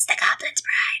 "It's the Goblin's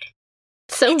Bride."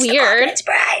 So it's weird. The Goblin's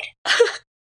Bride.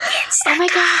 It's the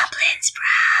Goblin's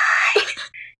Bride.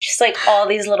 Just like all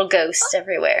these little ghosts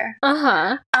everywhere.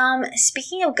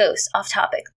 Speaking of ghosts, off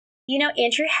topic. You know,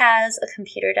 Andrew has a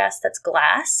computer desk that's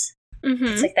glass.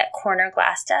 It's like that corner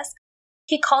glass desk.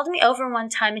 He called me over one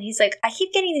time and he's like, I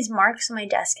keep getting these marks on my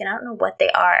desk and I don't know what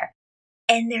they are.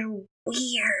 And they're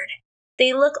weird.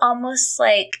 They look almost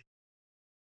like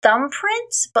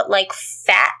thumbprints, but like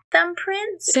fat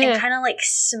thumbprints and kind of like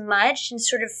smudged and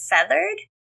sort of feathered.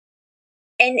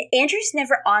 And Andrew's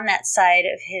never on that side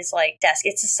of his like desk.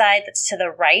 It's the side that's to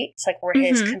the right. It's like where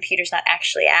his computer's not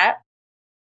actually at.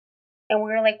 And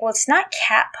we were like, well, it's not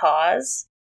cat paws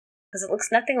because it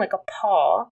looks nothing like a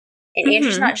paw. And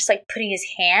Andrew's not just like putting his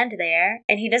hand there.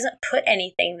 And he doesn't put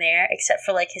anything there except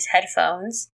for like his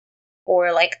headphones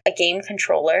or like a game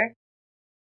controller.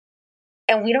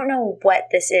 And we don't know what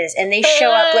this is. And they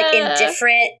show up like in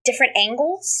different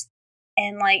angles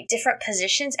and like different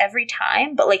positions every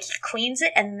time. But like he cleans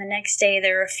it and then the next day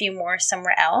there are a few more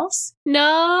somewhere else.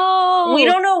 No! We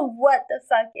don't know what the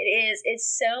fuck it is. It's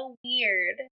so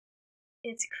weird.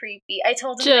 It's creepy. I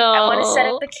told him like, I want to set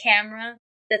up a camera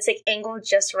that's like angled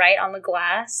just right on the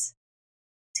glass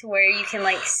to where you can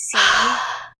like see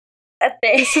a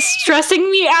thing. This is stressing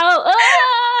me out.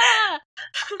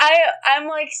 I'm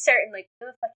like certain like who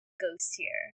the fuck ghost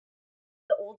here?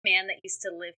 The old man that used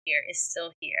to live here is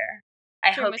still here.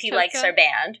 I hope he likes our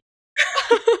band.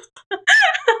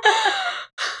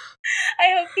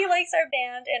 I hope he likes our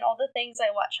band and all the things I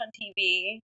watch on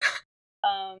TV.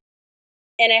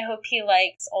 And I hope he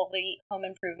likes all the home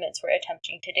improvements we're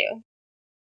attempting to do.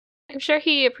 I'm sure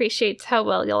he appreciates how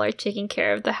well y'all are taking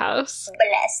care of the house.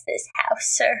 Bless this house,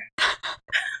 sir.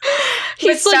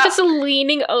 He's like just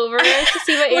leaning over to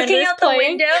see what Andrew's looking out playing.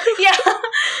 the window.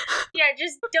 Yeah.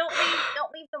 Just don't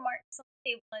leave the marks on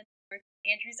the table.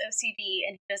 Andrew's OCD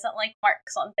and he doesn't like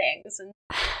marks on things, and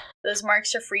those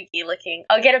marks are freaky looking.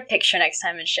 I'll get a picture next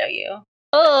time and show you.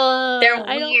 They're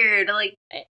weird. Like,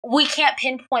 we can't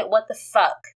pinpoint what the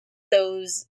fuck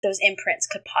those imprints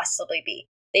could possibly be.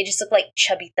 They just look like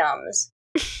chubby thumbs.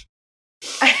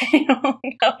 I don't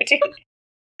know, dude.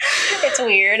 It's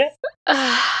weird.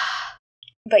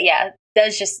 But yeah,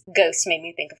 those just ghosts made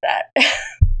me think of that.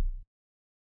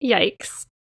 Yikes.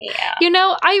 Yeah. You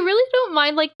know, I really don't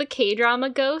mind, like, the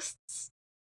K-drama ghosts.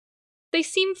 They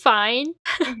seem fine.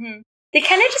 Mm-hmm. They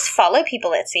kind of just follow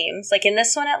people, it seems. Like, in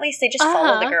this one, at least, they just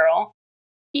follow the girl.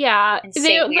 Yeah. And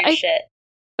say weird shit.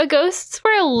 The ghosts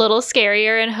were a little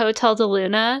scarier in Hotel de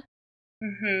Luna.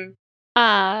 Mm-hmm.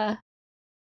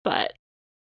 But,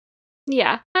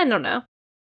 yeah, I don't know.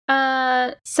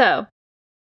 So,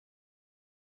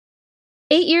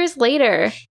 8 years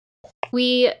later,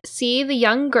 we see the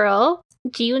young girl,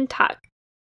 Ji Eun-tak.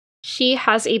 She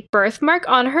has a birthmark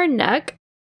on her neck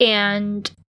and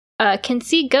can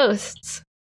see ghosts,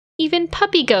 even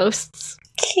puppy ghosts.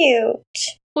 Cute.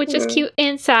 Which is cute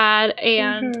and sad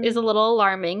and is a little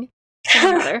alarming to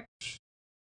her mother.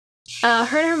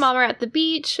 Her and her mom are at the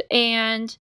beach,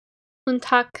 and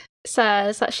Eun-tak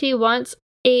says that she wants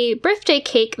a birthday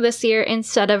cake this year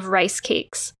instead of rice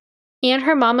cakes. And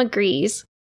her mom agrees.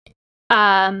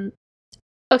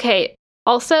 Okay,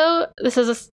 also, this is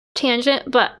a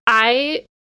tangent, but I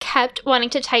kept wanting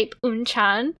to type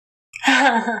Eun-chan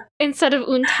instead of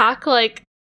Eun-tak. Like,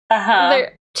 there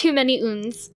are too many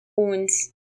Euns. Euns.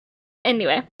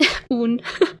 Anyway, Eun.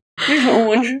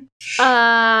 Eun.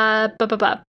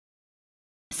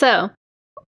 So,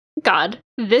 God,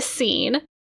 this scene,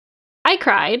 I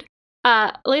cried.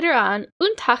 Later on,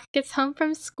 Eun-tak gets home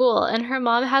from school and her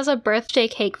mom has a birthday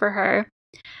cake for her.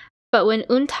 But when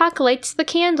Eun-tak lights the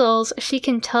candles, she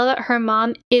can tell that her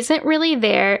mom isn't really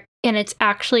there and it's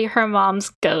actually her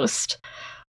mom's ghost.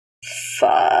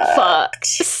 Fuck.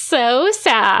 So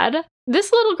sad.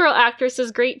 This little girl actress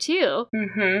is great too.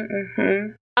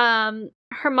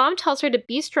 Her mom tells her to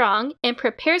be strong and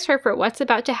prepares her for what's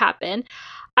about to happen.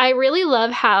 I really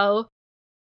love how,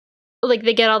 like,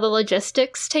 they get all the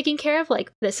logistics taken care of.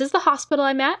 Like, this is the hospital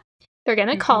I'm at. They're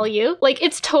gonna call you. Like,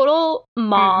 it's total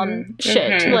mom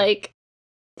shit. Like,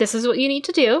 this is what you need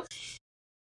to do.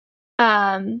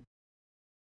 And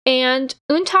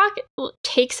Eun-tak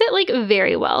takes it, like,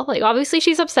 very well. Like, obviously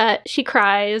she's upset. She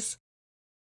cries.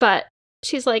 But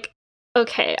she's like,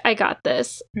 okay, I got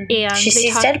this. And she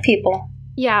sees dead people.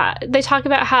 Yeah, they talk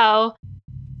about how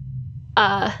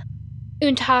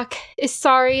Eun-tak is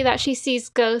sorry that she sees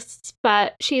ghosts,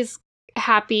 but she's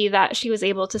happy that she was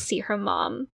able to see her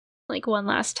mom, like, one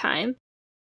last time.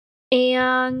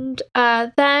 And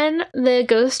then the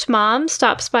ghost mom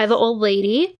stops by the old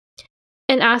lady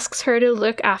and asks her to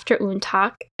look after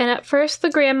Eun-tak. And at first the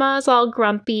grandma's all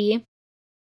grumpy,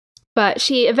 but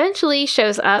she eventually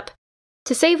shows up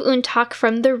to save Eun-tak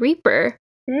from the Reaper.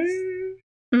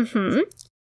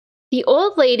 The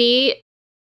old lady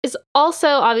is also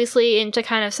obviously into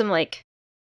kind of some, like,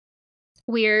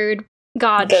 weird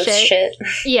god ghost shit.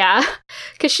 Yeah,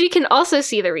 because she can also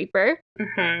see the Reaper.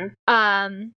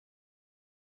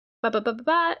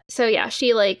 So yeah,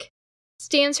 she, like,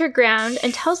 stands her ground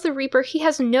and tells the Reaper he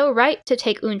has no right to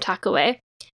take Eun-tak away.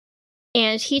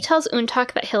 And he tells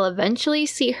Eun-tak that he'll eventually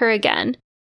see her again,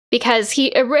 because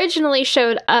he originally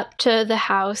showed up to the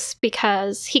house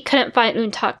because he couldn't find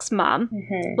Eun-tak's mom,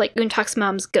 like Eun-tak's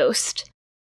mom's ghost,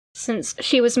 since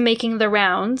she was making the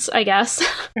rounds, I guess.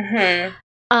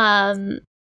 And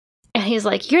he's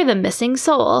like, you're the missing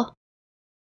soul.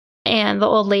 And the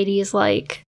old lady's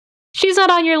like, she's not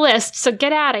on your list, so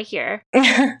get out of here.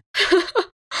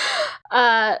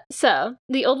 So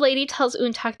the old lady tells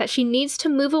Eun-tak that she needs to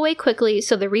move away quickly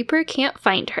so the Reaper can't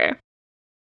find her.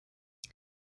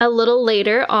 A little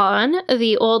later on,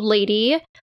 the old lady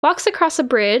walks across a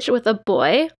bridge with a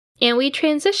boy, and we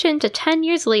transition to 10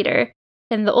 years later,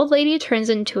 and the old lady turns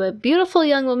into a beautiful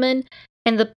young woman,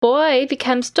 and the boy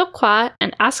becomes Dokwa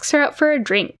and asks her out for a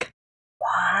drink.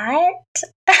 What?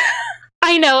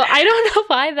 I know, I don't know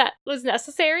why that was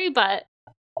necessary, but...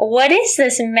 What is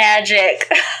this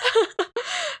magic?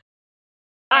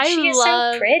 She is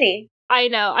so pretty. I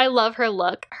know, I love her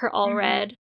look, her all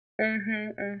red.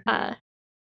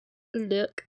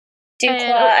 Look.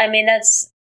 Dokwa, I mean,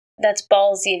 that's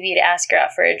ballsy of you to ask her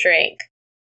out for a drink.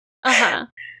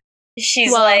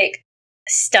 She's, like,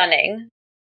 stunning.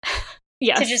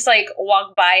 Yes. To just, like,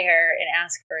 walk by her and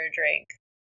ask for a drink.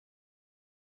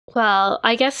 Well,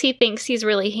 I guess he thinks he's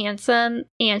really handsome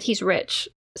and he's rich,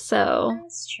 so...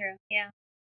 That's true, yeah.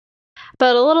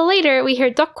 But a little later, we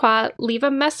hear Dokwa leave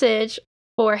a message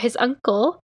for his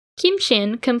uncle Kim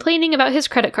Shin complaining about his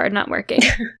credit card not working.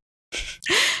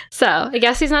 So, I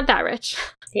guess he's not that rich.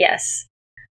 Yes.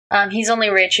 He's only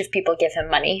rich if people give him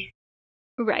money.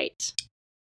 Right.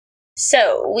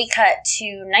 So, we cut to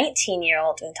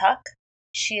 19-year-old Untak.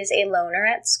 She is a loner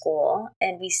at school,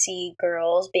 and we see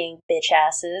girls being bitch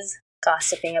asses,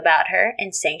 gossiping about her,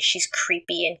 and saying she's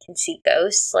creepy and can see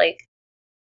ghosts. Like,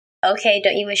 okay,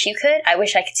 don't you wish you could? I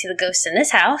wish I could see the ghosts in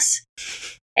this house.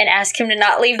 And ask him to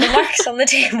not leave the marks on the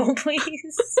table,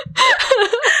 please.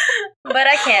 But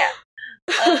I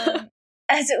can't.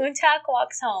 As Untak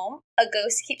walks home, a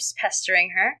ghost keeps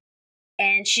pestering her,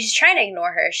 and she's trying to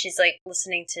ignore her. She's, like,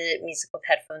 listening to music with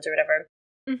headphones or whatever.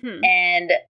 Mm-hmm.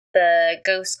 And the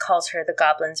ghost calls her the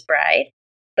Goblin's Bride.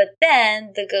 But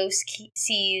then the ghost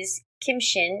sees Kim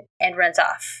Shin and runs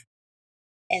off.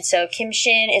 And so Kim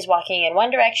Shin is walking in one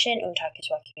direction, Untak is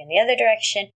walking in the other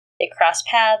direction. They cross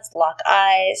paths, lock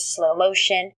eyes, slow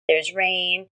motion, there's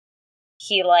rain.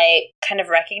 He, like, kind of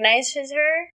recognizes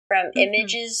her from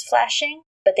images flashing,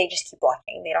 but they just keep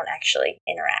walking. They don't actually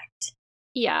interact.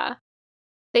 Yeah.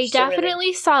 They So definitely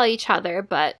really, saw each other,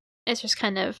 but it's just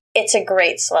kind of... it's a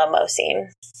great slow-mo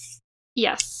scene.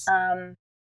 Yes.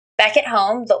 Back at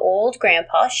home, the old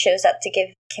grandpa shows up to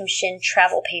give Kim Shin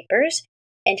travel papers,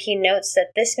 and he notes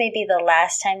that this may be the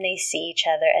last time they see each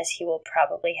other, as he will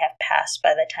probably have passed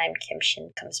by the time Kim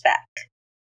Shin comes back.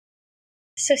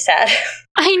 So sad.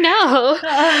 I know.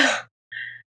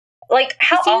 Like,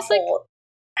 how seems awful.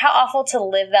 How awful to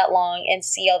live that long and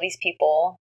see all these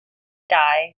people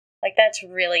die. Like, that's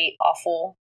really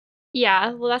awful.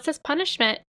 Yeah, well, that's his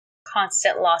punishment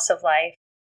Constant loss of life.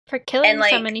 for killing And,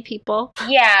 like, so many people.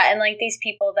 Yeah, and, like, these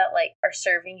people that, like, are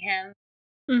serving him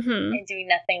Mm-hmm. and doing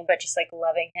nothing but just, like,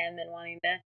 loving him and wanting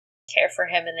to care for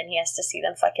him, and then he has to see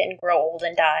them fucking grow old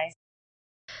and die.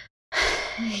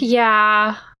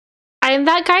 Yeah.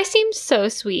 That guy seems so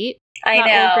sweet. I that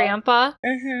know. old grandpa.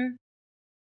 Mm-hmm.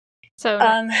 So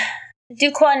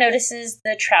Dukhwa notices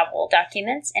the travel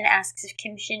documents and asks if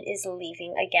Kim Shin is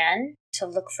leaving again to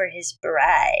look for his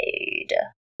bride.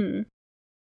 Hmm.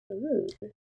 Ooh.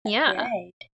 Yeah.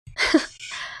 Bride.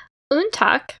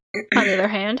 Untak, on the other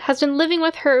hand, has been living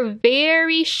with her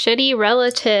very shitty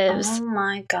relatives. Oh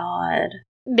my god.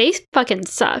 They fucking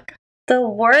suck. The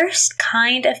worst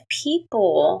kind of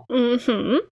people.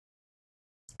 Mm-hmm.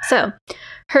 So,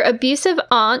 her abusive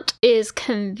aunt is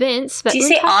convinced that... Do you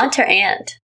say Untak- aunt or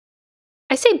aunt?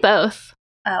 I say both.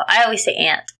 Oh, I always say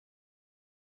aunt.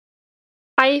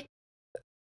 I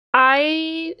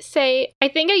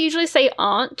think I usually say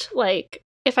aunt, like,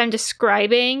 if I'm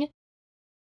describing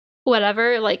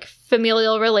whatever, like,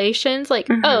 familial relations, like,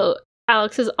 oh,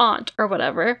 Alex's aunt, or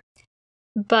whatever.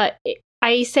 But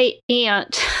I say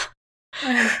aunt...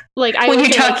 Like when you're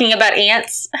talking about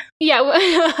ants. Yeah.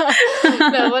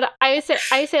 No, what I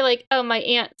say like, oh, my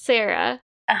Aunt Sarah.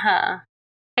 Uh-huh.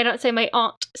 I don't say my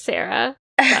Aunt Sarah.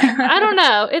 But I don't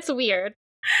know. It's weird.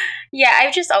 Yeah,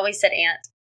 I've just always said aunt.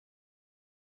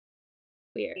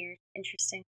 Weird.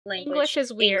 Interesting. Language. English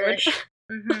is weird.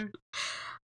 English.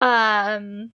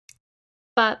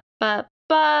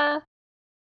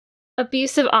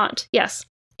 Abusive aunt. Yes.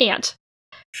 Aunt.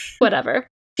 Whatever.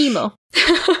 Emo.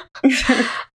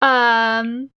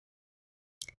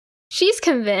 She's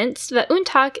convinced that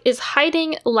Untak is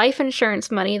hiding life insurance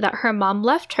money that her mom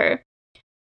left her.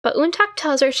 But Untak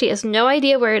tells her she has no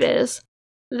idea where it is.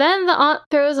 Then the aunt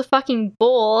throws a fucking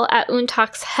bowl at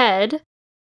Untak's head,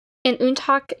 and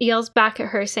Untak yells back at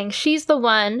her saying she's the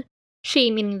one,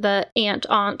 she meaning the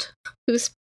aunt, who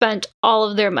spent all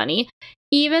of their money.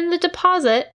 Even the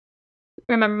deposit.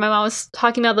 Remember, my mom was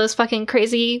talking about those fucking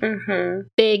crazy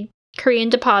big Korean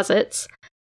deposits.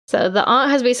 So the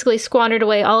aunt has basically squandered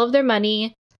away all of their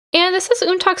money. And this is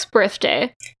Untak's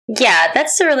birthday. Yeah,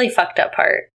 that's the really fucked up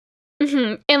part.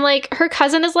 Mm-hmm. And, like, her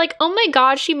cousin is like, oh my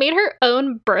god, she made her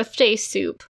own birthday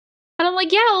soup. And I'm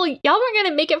like, yeah, well, y'all weren't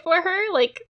gonna make it for her?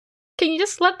 Like, can you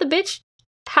just let the bitch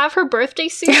have her birthday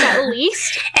soup at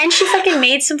least? And she fucking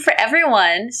made some for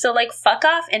everyone. So, like, fuck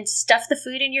off and stuff the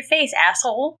food in your face,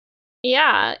 asshole.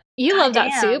 Yeah, you love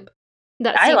that soup.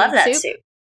 I love that soup.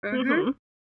 Mm-hmm.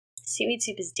 Seaweed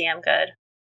soup is damn good.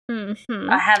 Mm-hmm.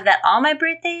 I have that on my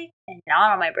birthday and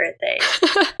not on my birthday.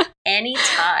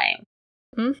 Anytime.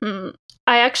 Mm-hmm.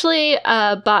 I actually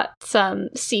bought some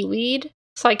seaweed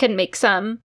so I could make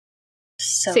some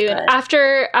so soon. Good.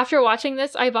 After watching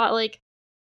this, I bought like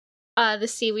the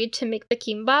seaweed to make the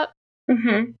kimbap.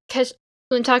 Because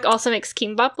Untak also makes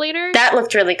kimbap later. That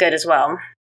looked really good as well.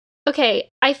 Okay,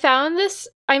 I found this.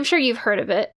 I'm sure you've heard of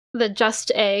it. The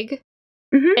Just Egg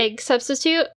egg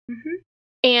substitute.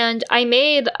 And I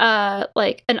made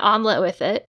like an omelet with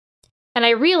it. And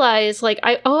I realized, like,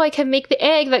 I can make the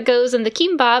egg that goes in the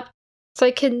kimbap, so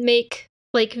I can make,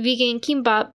 like, vegan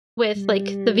kimbap with,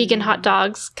 like, the vegan hot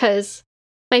dogs, because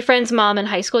my friend's mom in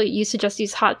high school used to just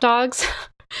use hot dogs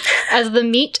as the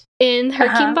meat in her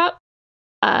kimbap.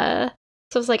 So I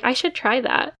was like, I should try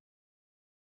that.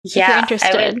 Yeah, if you're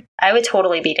interested. I would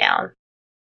totally be down.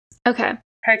 Okay.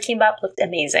 Her kimbap looked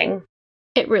amazing.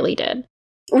 It really did.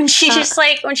 When she just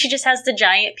has the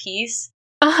giant piece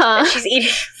that she's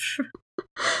eating.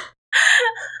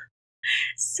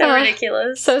 So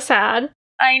ridiculous. So sad.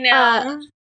 I know.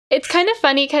 It's kind of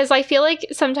funny because I feel like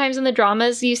sometimes in the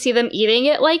dramas you see them eating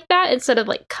it like that instead of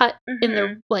like cut in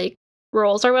the like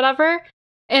rolls or whatever.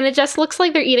 And it just looks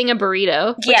like they're eating a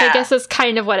burrito, which I guess is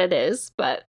kind of what it is.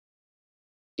 But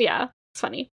yeah, it's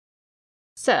funny.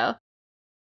 So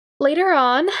later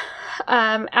on,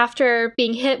 after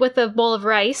being hit with a bowl of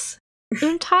rice,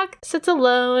 Euntak sits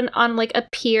alone on like a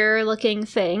pier looking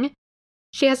thing.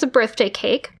 She has a birthday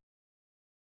cake.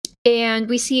 And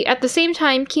we see at the same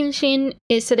time Kim Shin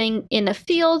is sitting in a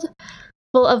field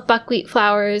full of buckwheat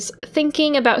flowers,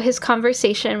 thinking about his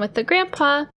conversation with the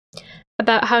grandpa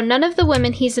about how none of the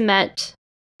women he's met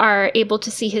are able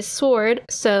to see his sword,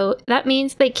 so that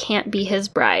means they can't be his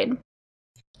bride.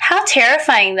 How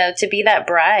terrifying, though, to be that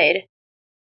bride.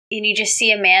 And you just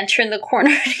see a man turn the corner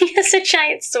and he has a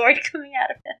giant sword coming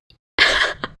out of him.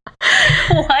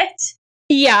 What?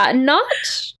 Yeah, not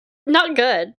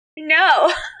good.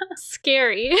 No.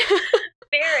 Scary.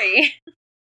 Very.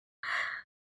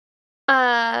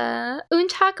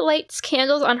 Euntak lights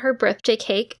candles on her birthday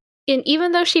cake, and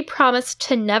even though she promised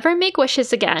to never make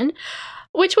wishes again,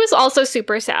 which was also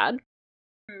super sad.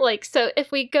 Like, so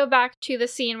if we go back to the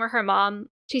scene where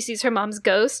she sees her mom's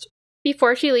ghost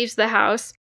before she leaves the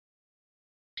house,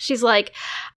 she's like,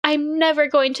 I'm never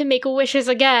going to make wishes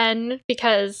again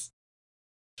because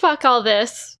fuck all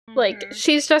this. Like,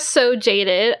 she's just so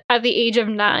jaded at the age of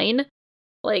 9.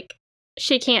 Like,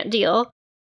 she can't deal.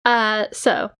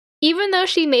 So, even though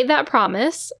she made that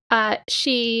promise,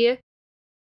 she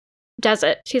does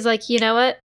it. She's like, you know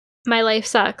what? My life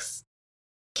sucks.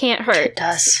 Can't hurt. It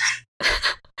does.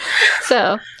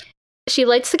 So, she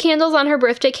lights the candles on her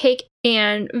birthday cake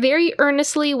and very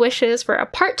earnestly wishes for a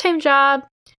part-time job,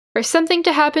 for something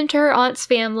to happen to her aunt's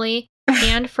family,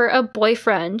 and for a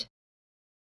boyfriend.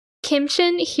 Kim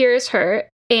Shin hears her,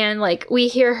 and like we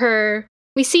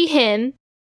see him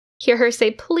hear her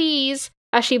say please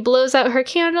as she blows out her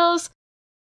candles,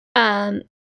 and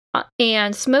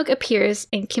smoke appears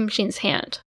in Kim Shin's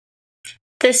hand.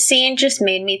 This scene just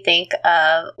made me think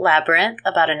of Labyrinth,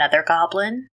 about another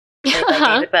goblin, played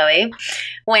by David Bowie,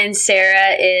 when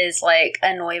Sarah is like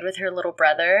annoyed with her little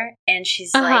brother, and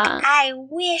she's like, I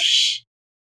wish,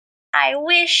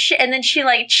 and then she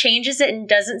like changes it and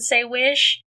doesn't say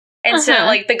wish. And so,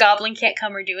 like, the goblin can't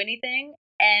come or do anything.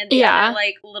 And the other,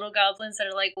 like, little goblins that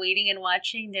are, like, waiting and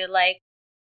watching, they're like,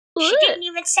 she didn't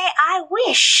even say, I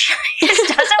wish. This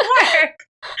doesn't work.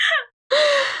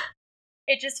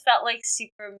 It just felt, like,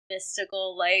 super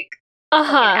mystical, like,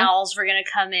 owls were gonna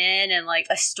come in, and, like,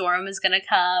 a storm is gonna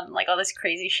come, like, all this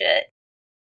crazy shit.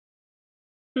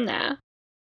 Nah.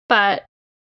 But,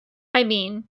 I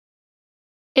mean,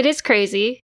 it is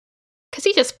crazy. Because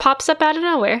he just pops up out of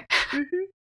nowhere.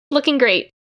 Looking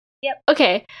great. Yep.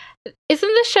 Okay. Isn't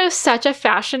this show such a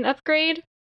fashion upgrade?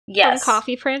 Yes. From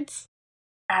Coffee Prince?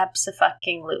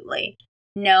 Abso-fucking-lutely.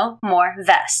 No more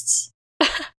vests.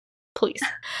 Please.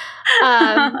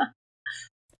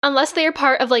 Unless they are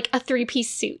part of like a 3-piece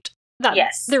suit that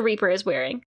the Reaper is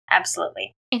wearing.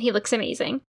 Absolutely. And he looks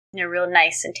amazing. They're real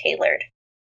nice and tailored.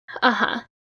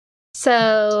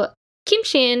 So Kim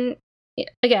Shin,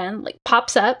 again, like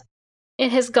pops up in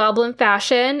his goblin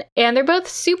fashion, and they're both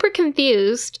super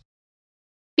confused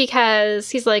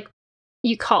because he's like,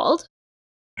 you called?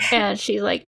 And she's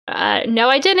like, no,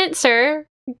 I didn't, sir.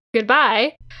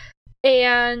 Goodbye.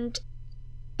 And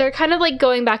they're kind of like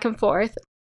going back and forth,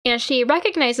 and she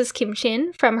recognizes Kim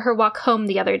Shin from her walk home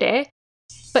the other day,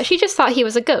 but she just thought he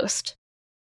was a ghost.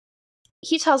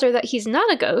 He tells her that he's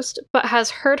not a ghost, but has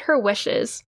heard her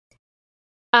wishes.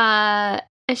 And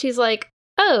she's like,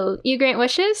 oh, you grant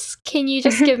wishes? Can you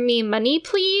just give me money,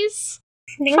 please?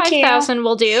 5,000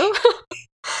 will do.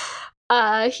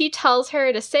 He tells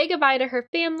her to say goodbye to her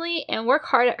family and work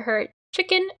hard at her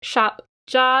chicken shop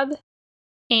job,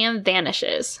 and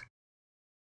vanishes.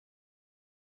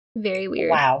 Very weird.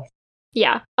 Wow.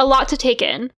 Yeah, a lot to take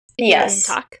in. Yes.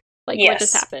 Talk like what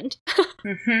just happened.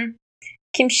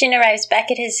 Kim Shin arrives back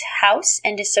at his house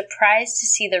and is surprised to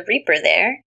see the Reaper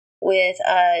there with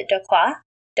Dokwa,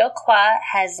 Do-Kwa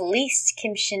has leased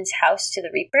Kim Shin's house to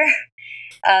the Reaper.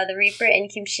 The Reaper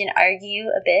and Kim Shin argue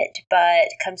a bit, but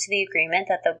come to the agreement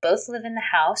that they'll both live in the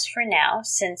house for now,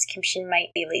 since Kim Shin might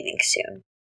be leaving soon.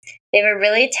 They have a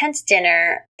really tense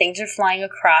dinner. Things are flying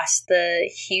across the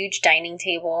huge dining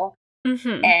table,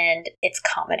 and it's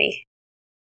comedy.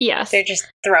 Yes. They're just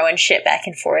throwing shit back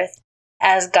and forth,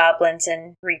 as goblins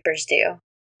and Reapers do.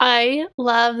 I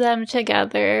love them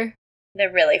together.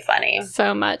 They're really funny.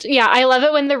 So much. Yeah, I love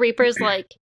it when the Reaper's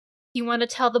like, you want to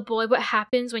tell the boy what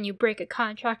happens when you break a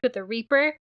contract with the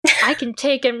Reaper? I can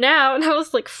take him now. And I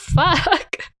was like,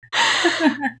 fuck.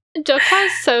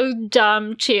 Do-Kwa's so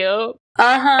dumb, too.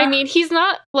 I mean, he's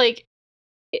not, like,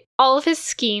 all of his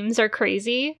schemes are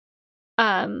crazy.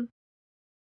 But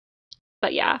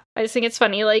yeah, I just think it's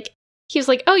funny. Like, he was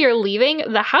like, oh, you're leaving?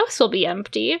 The house will be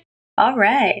empty. All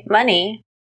right. Money.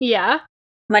 Yeah.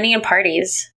 Money and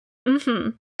parties. Mm-hmm.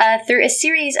 Through a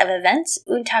series of events,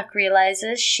 Untak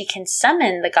realizes she can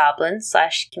summon the goblin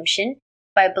 / Kim Shin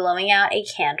by blowing out a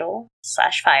candle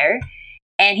 / fire,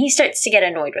 and he starts to get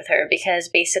annoyed with her because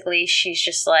basically she's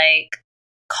just like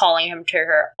calling him to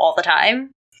her all the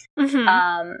time.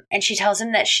 And she tells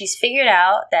him that she's figured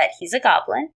out that he's a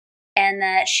goblin and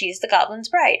that she's the goblin's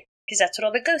bride, because that's what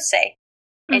all the ghosts say.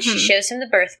 And she shows him the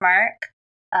birthmark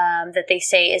that they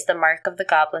say is the mark of the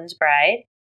goblin's bride.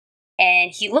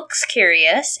 And he looks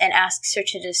curious and asks her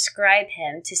to describe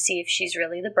him to see if she's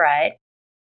really the bride.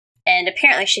 And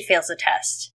apparently she fails the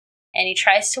test. And he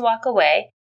tries to walk away,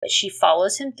 but she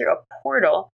follows him through a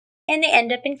portal, and they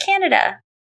end up in Canada.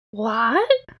 What?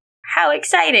 How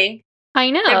exciting.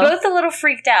 I know. They're both a little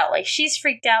freaked out. Like, she's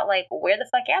freaked out, like, where the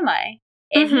fuck am I?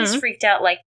 And he's freaked out,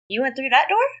 like, you went through that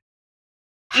door?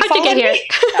 How'd you get here?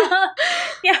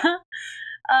 Yeah.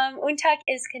 Untak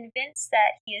is convinced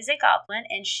that he is a goblin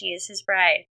and she is his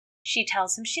bride. She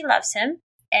tells him she loves him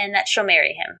and that she'll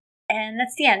marry him. And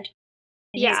that's the end.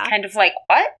 And he's kind of like,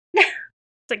 what? It's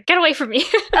like, get away from me.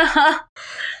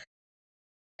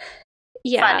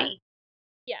 Yeah. Funny.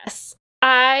 Yes.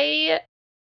 The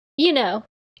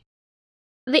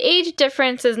age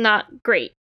difference is not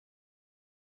great.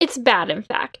 It's bad, in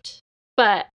fact.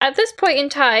 But at this point in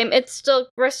time,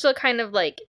 we're still kind of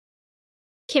like,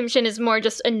 Kim Shin is more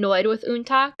just annoyed with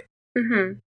Untak.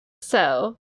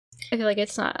 So, I feel like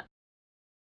it's not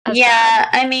as bad.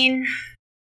 I mean,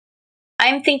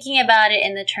 I'm thinking about it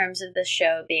in the terms of the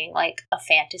show being like a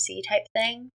fantasy type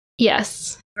thing.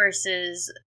 Yes.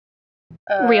 Versus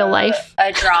real life.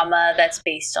 A drama that's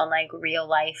based on like real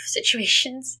life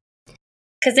situations.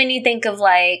 Because then you think of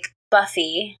like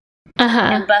Buffy,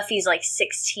 and Buffy's like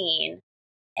 16,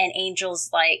 and Angel's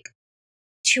like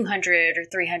 200 or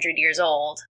 300 years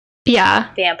old.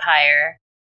 Yeah. Vampire.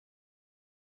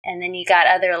 And then you got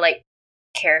other like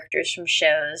characters from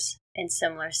shows in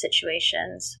similar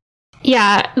situations.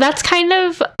 Yeah, that's kind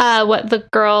of what the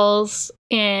girls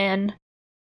in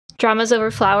Dramas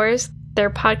Over Flowers, their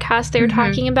podcast, they were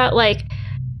talking about. Like,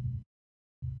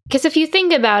 because if you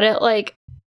think about it, like,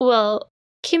 well,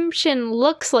 Kim Shin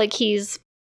looks like he's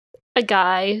a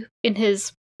guy in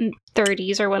his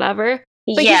 30s or whatever.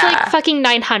 But he's like fucking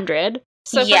 900.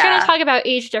 So if we're going to talk about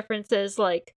age differences,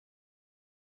 like,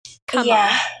 come on.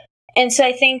 And so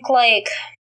I think, like,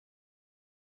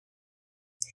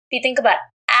 if you think about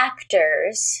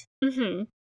actors and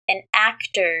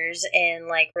actors in,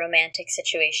 like, romantic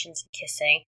situations and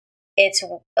kissing, it's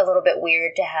a little bit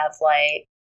weird to have, like,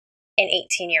 an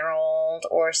 18-year-old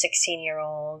or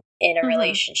 16-year-old in a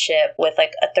relationship with,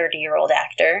 like, a 30-year-old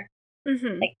actor.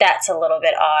 Like, that's a little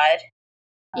bit odd.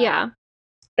 Yeah.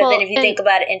 But then if you think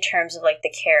about it in terms of, like,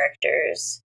 the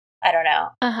characters, I don't know.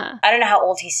 I don't know how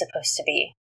old he's supposed to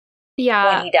be.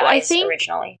 Yeah. When he dies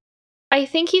originally. I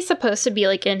think he's supposed to be,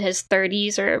 like, in his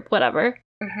 30s or whatever.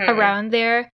 Around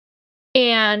there.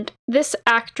 And this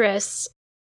actress,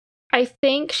 I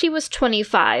think she was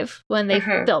 25 when they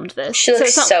filmed this. She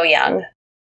looks so young.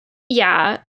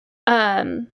 Yeah.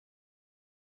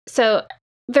 So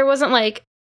there wasn't, like,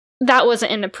 that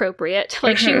wasn't inappropriate.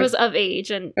 Like, she was of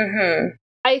age, and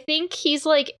I think he's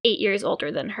like 8 years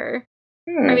older than her.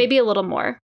 Or maybe a little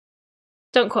more.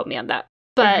 Don't quote me on that.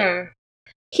 But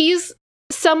he's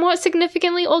somewhat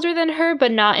significantly older than her,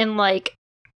 but not in like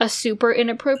a super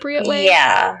inappropriate way.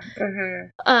 Yeah.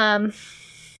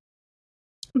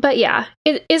 But yeah,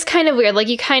 it is kind of weird. Like,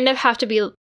 you kind of have to be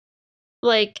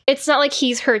like, it's not like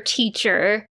he's her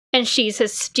teacher and she's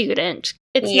his student.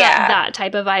 It's not that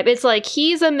type of vibe. It's like,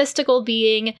 he's a mystical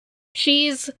being.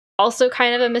 She's also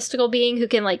kind of a mystical being who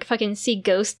can, like, fucking see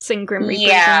ghosts and Grim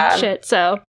Reapers and shit,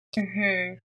 so.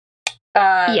 Yeah.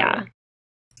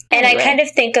 And I kind of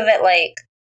think of it like,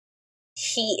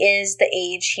 he is the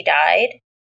age he died,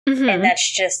 and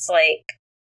that's just like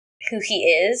who he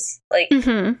is. Like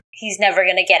Mm-hmm. he's never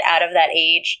gonna get out of that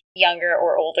age, younger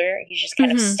or older. He's just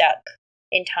kind of stuck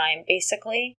in time,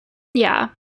 basically. Yeah.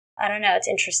 I don't know. It's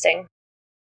interesting.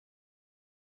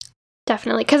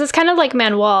 Definitely. Because it's kind of like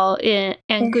Manuel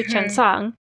and Guchen's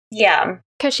song. Yeah.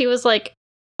 Because she was like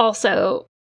also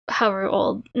however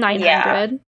old,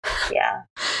 900. Yeah.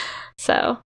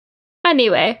 So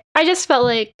anyway, I just felt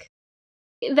like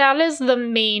that is the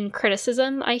main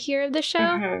criticism I hear of the show.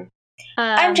 Mm-hmm.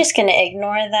 I'm just gonna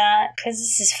ignore that because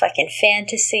this is fucking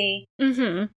fantasy.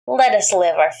 Mm-hmm. Let us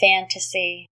live our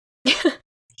fantasy.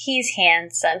 He's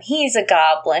handsome. He's a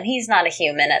goblin. He's not a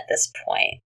human at this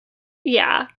point.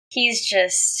 Yeah. He's a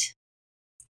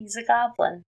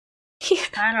goblin.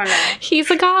 I don't know. He's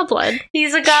a goblin.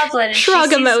 He's a goblin. Shrug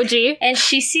emoji. And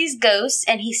she sees ghosts,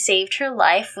 and he saved her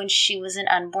life when she was an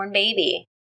unborn baby.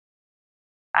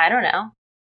 I don't know.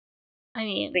 I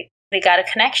mean, they got a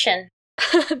connection.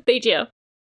 They do.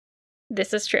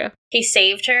 This is true. He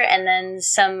saved her, and then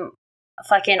some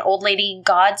fucking old lady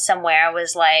god somewhere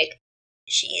was like,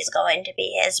 she's going to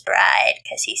be his bride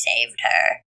because he saved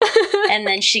her. And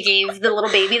then she gave the little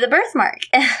baby the birthmark.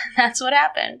 That's what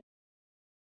happened.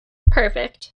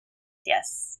 Perfect.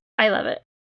 Yes. I love it.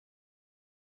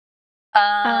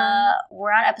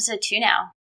 We're on episode 2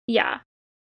 now. Yeah.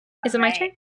 Is it my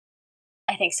turn?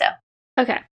 I think so.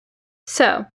 Okay.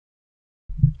 So,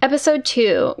 episode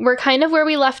 2, we're kind of where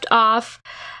we left off.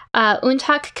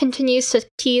 Untak continues to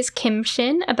tease Kim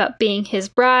Shin about being his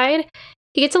bride.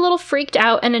 He gets a little freaked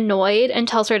out and annoyed and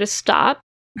tells her to stop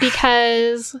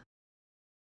because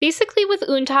basically with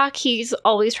Untak, he's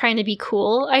always trying to be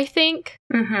cool, I think.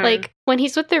 Mm-hmm. Like, when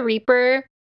he's with the Reaper,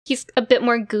 he's a bit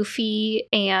more goofy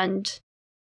and,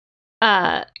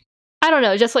 I don't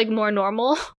know, just like more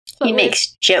normal. He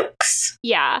makes jokes.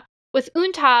 Yeah. With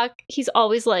Untak, he's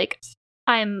always like,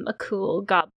 I'm a cool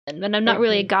goblin, and I'm not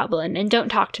really a goblin, and don't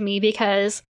talk to me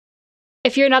because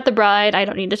if you're not the bride, I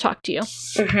don't need to talk to you.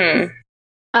 Mm-hmm.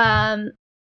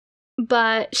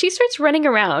 But she starts running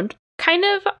around. Kind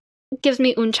of gives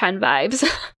me Unchan vibes.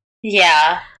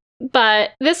 Yeah.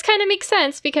 But this kind of makes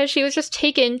sense because she was just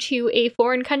taken to a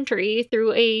foreign country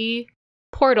through a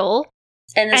portal.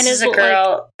 And this is a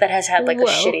girl that has had like a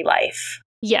shitty life.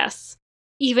 Yes.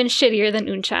 Even shittier than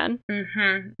Unchan.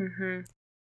 Mm-hmm.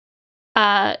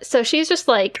 Mm-hmm. So she's just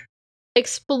like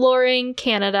exploring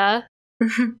Canada.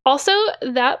 Also,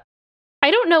 that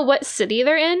I don't know what city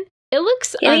they're in. It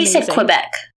looks amazing. He said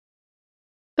Quebec.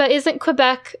 But isn't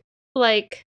Quebec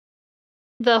like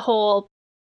the whole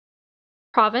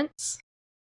province?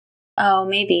 Oh,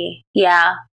 maybe.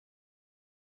 Yeah.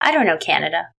 I don't know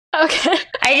Canada. Okay.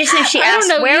 I just know she asked,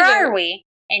 where are we?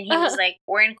 And he was like,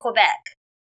 we're in Quebec.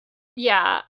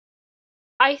 Yeah.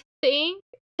 I think,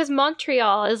 because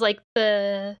Montreal is like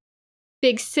the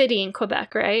big city in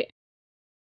Quebec, right?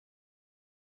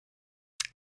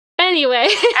 Anyway.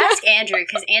 Ask Andrew,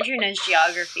 because Andrew knows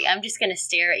geography. I'm just going to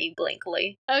stare at you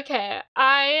blankly. Okay.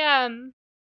 I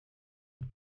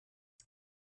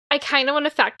kind of want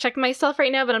to fact check myself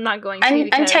right now, but I'm not going to.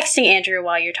 I'm texting Andrew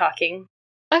while you're talking.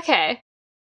 Okay.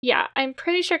 Yeah, I'm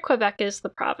pretty sure Quebec is the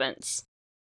province.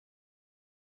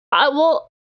 Well,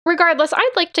 regardless,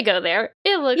 I'd like to go there.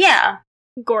 It looks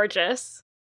gorgeous.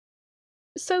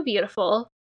 So beautiful.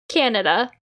 Canada,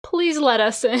 please let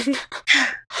us in.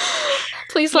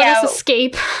 Please let us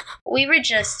escape. We were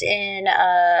just in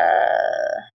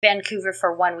Vancouver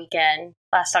for one weekend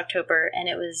last October, and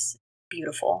it was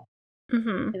beautiful.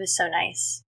 Mm-hmm. It was so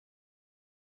nice.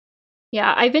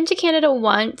 Yeah, I've been to Canada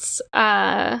once.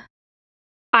 I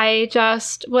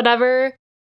just, whatever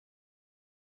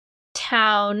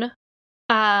town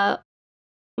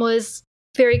was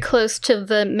very close to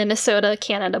the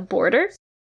Minnesota-Canada border.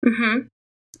 Mm-hmm.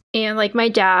 And, like, my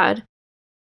dad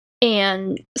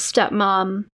and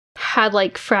stepmom had,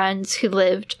 like, friends who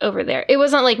lived over there. It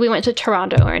wasn't like we went to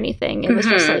Toronto or anything. It was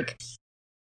just, like,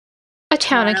 a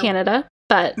town in Canada.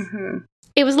 But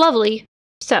it was lovely.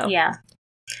 So. Yeah.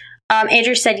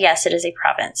 Andrew said yes, it is a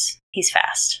province. He's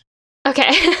fast.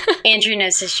 Okay. Andrew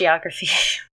knows his geography.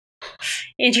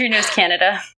 Andrew knows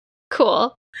Canada.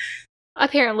 Cool.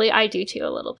 Apparently, I do too a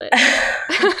little bit.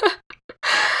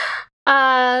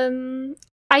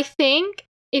 I think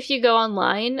if you go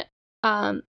online,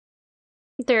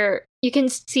 there you can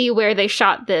see where they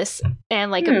shot this,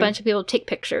 and like a bunch of people take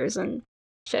pictures and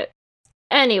shit.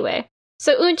 Anyway,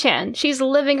 so Unchan, she's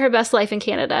living her best life in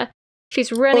Canada.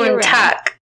 She's running around.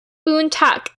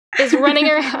 Untak is running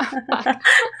around.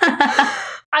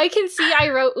 I can see I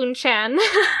wrote Unchan.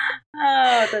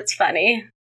 Oh, that's funny.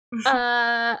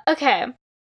 Okay.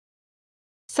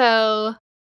 So,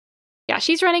 yeah,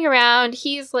 she's running around.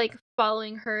 He's like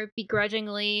following her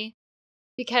begrudgingly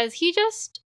because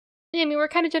I mean, we're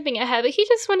kind of jumping ahead, but he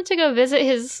just wanted to go visit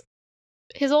his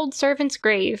old servant's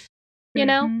grave, you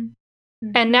know?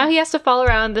 Mm-hmm. And now he has to follow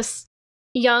around this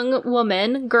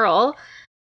young girl.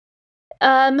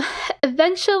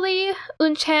 Eventually,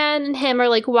 Unchan and him are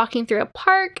like walking through a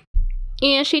park,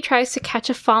 and she tries to catch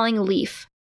a falling leaf.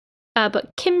 But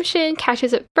Kim Shin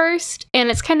catches it first, and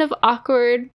it's kind of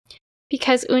awkward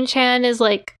because Unchan is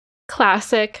like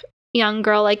classic young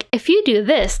girl, like, if you do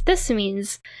this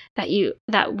means that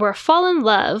we're fall in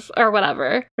love or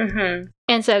whatever. Mm-hmm.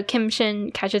 And so Kim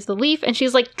Shin catches the leaf, and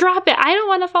she's like, drop it, I don't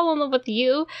want to fall in love with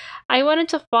you, I wanted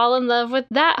to fall in love with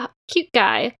that cute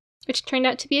guy, which turned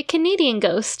out to be a Canadian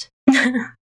ghost.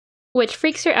 Which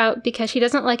freaks her out because she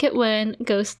doesn't like it when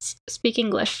ghosts speak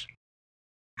English.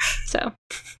 So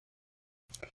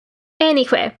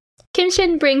anyway, Kim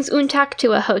Shin brings Untak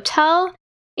to a hotel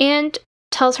and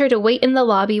tells her to wait in the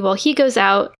lobby while he goes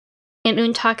out. And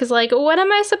Untak is like, what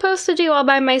am I supposed to do all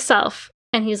by myself?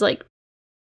 And he's like,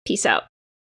 peace out.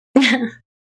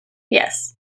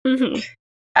 Yes. Mm-hmm.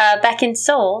 Back in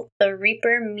Seoul, the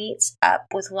Reaper meets up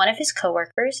with one of his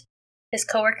coworkers. His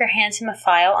coworker hands him a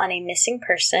file on a missing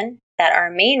person that our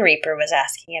main Reaper was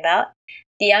asking about.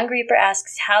 The young Reaper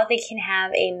asks how they can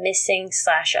have a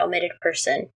missing/omitted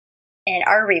person. And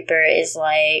our Reaper is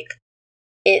like,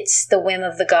 it's the whim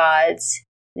of the gods.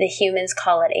 The humans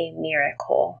call it a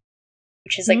miracle,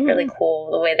 which is like really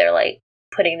cool the way they're like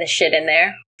putting the shit in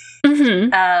there.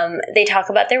 Mm-hmm. They talk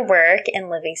about their work and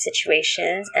living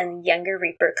situations, and the younger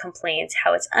Reaper complains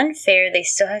how it's unfair they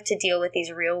still have to deal with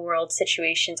these real world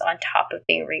situations on top of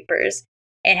being Reapers,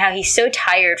 and how he's so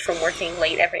tired from working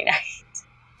late every night.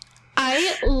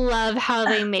 I love how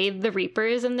they made the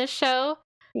Reapers in this show.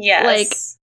 Yes. Like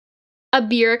a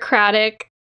bureaucratic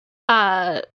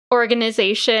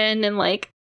organization, and like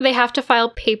they have to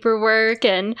file paperwork,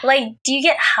 and like, do you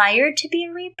get hired to be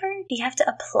a Reaper? Do you have to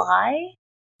apply?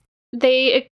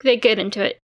 They get into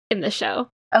it in the show.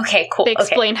 Okay, cool. They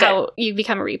explain okay, how you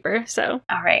become a Reaper. So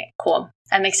all right, cool.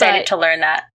 I'm excited to learn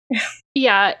that.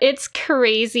 Yeah, it's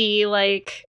crazy.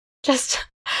 Like, just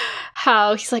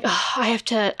how he's like, oh,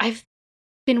 I've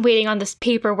been waiting on this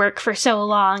paperwork for so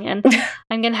long, and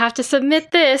I'm gonna have to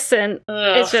submit this, and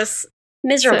it's just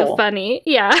miserable. So funny.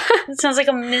 Yeah. It sounds like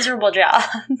a miserable job.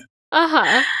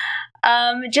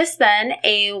 Uh-huh. Just then,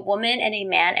 a woman and a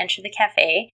man enter the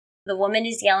cafe. The woman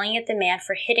is yelling at the man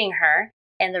for hitting her,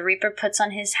 and the Reaper puts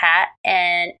on his hat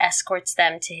and escorts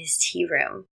them to his tea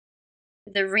room.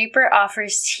 The Reaper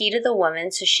offers tea to the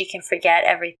woman so she can forget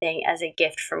everything as a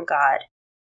gift from God.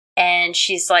 And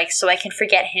she's like, so I can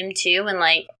forget him too, and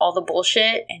like all the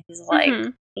bullshit? And he's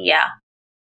like, yeah.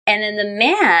 And then the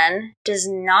man does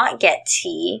not get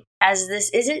tea, as this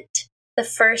isn't the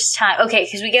first time. Okay,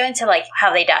 because we go into like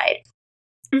how they died.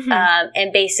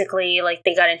 And basically, like,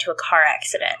 they got into a car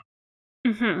accident.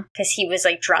 Because he was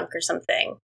like drunk or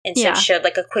something. And so it showed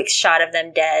like a quick shot of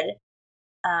them dead.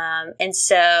 And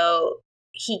so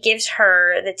he gives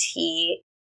her the tea,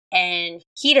 and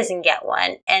he doesn't get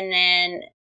one. And then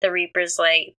the Reaper's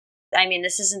like, I mean,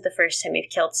 this isn't the first time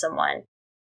you've killed someone.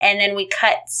 And then we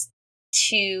cut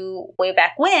to way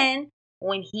back when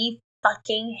he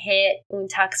fucking hit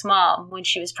Untak's mom when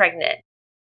she was pregnant.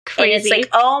 Crazy. And it's like,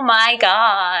 oh my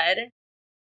god.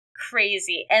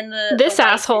 Crazy. And this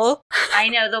asshole. I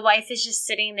know, the wife is just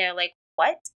sitting there like,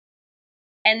 what?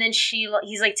 And then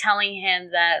he's like telling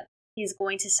him that he's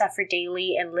going to suffer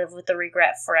daily and live with the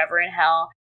regret forever in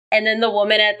hell. And then the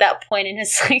woman at that point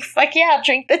is like, fuck yeah, I'll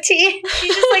drink the tea.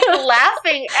 She's just like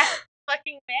laughing at the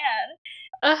fucking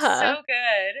man. So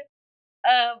good.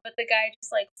 But the guy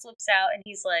just like flips out, and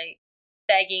he's like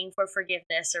begging for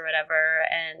forgiveness or whatever.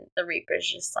 And the Reaper's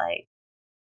just like,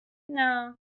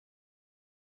 no,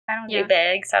 I don't do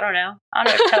begs. I don't know what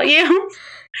to tell you.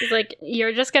 He's like,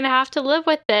 you're just going to have to live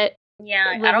with it.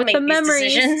 Yeah, I don't make these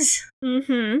decisions.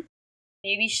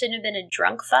 Maybe you shouldn't have been a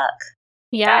drunk fuck.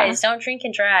 Yeah. Guys, don't drink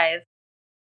and drive.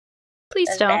 Please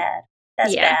That's don't. Bad.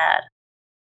 That's bad.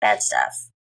 Bad stuff.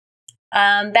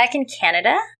 Back in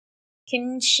Canada,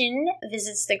 Kim Shin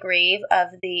visits the grave of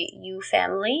the Yu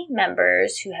family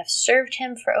members who have served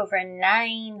him for over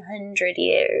 900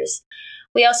 years.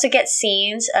 We also get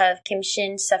scenes of Kim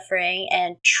Shin suffering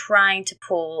and trying to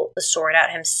pull the sword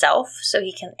out himself so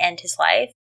he can end his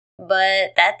life.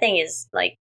 But that thing is,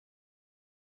 like,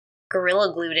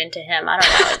 gorilla glued into him. I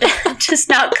don't know. It does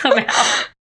not come out.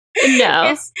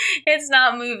 No. It's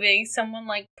not moving. Someone,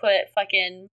 like, put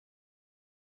fucking,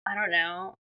 I don't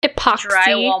know, epoxy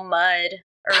drywall mud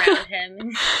around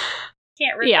him.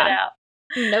 Can't rip it out.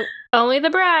 Nope. Only the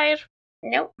bride.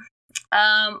 Nope.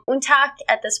 Untak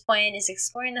at this point is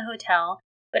exploring the hotel,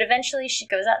 but eventually she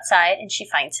goes outside and she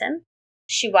finds him.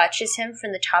 She watches him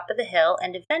from the top of the hill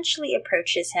and eventually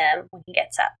approaches him when he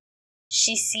gets up.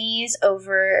 She sees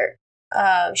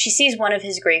one of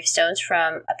his gravestones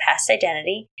from a past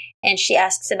identity, and she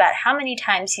asks about how many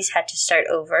times he's had to start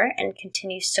over and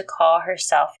continues to call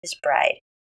herself his bride,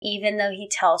 even though he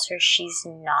tells her she's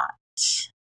not.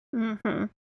 Mm-hmm.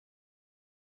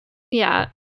 Yeah.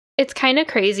 It's kind of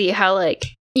crazy how, like,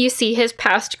 you see his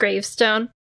past gravestone.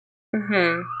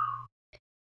 Mm-hmm.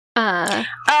 Why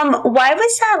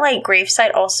was that, like,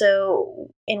 gravesite also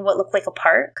in what looked like a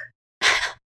park?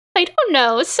 I don't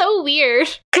know. It's so weird.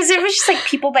 Because it was just, like,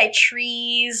 people by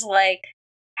trees, like,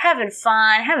 having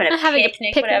fun, having a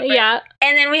picnic, whatever. Yeah.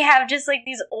 And then we have just, like,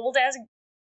 these old-ass,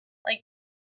 like,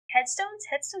 headstones?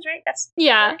 Headstones, right? That's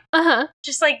yeah. Uh-huh.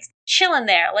 Just, like, chilling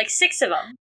there. Like, 6 of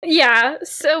them. Yeah.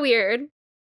 So weird.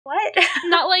 What?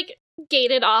 Not, like,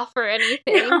 gated off or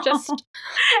anything. No. Just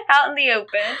out in the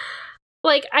open.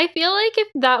 Like, I feel like if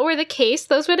that were the case,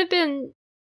 those would have been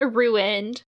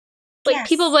ruined. Like, yes.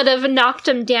 people would have knocked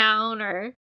them down,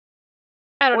 or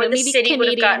I don't know, the maybe city would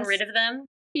have gotten Canadians- rid of them.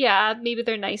 Yeah, maybe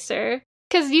they're nicer.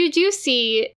 Because you do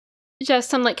see just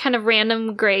some, like, kind of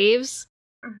random graves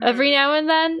every now and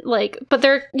then, like, but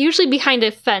they're usually behind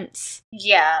a fence.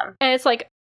 Yeah. And it's like,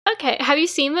 okay, have you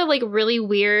seen the, like, really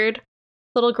weird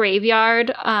little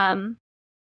graveyard? I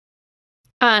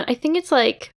think it's,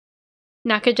 like,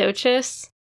 Nacogdoches.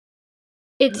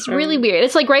 It's really weird.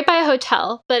 It's, like, right by a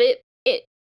hotel, but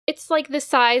it's, like, the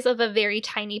size of a very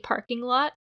tiny parking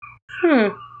lot.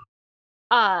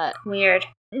 Weird.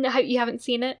 No, you haven't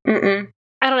seen it? Mm-mm.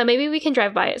 I don't know, maybe we can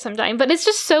drive by it sometime, but it's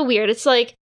just so weird. It's,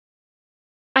 like,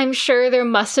 I'm sure there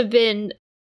must have been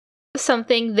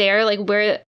something there, like,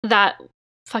 where that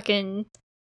fucking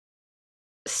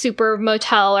super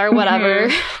motel or whatever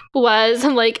was,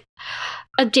 and, like,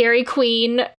 a Dairy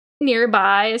Queen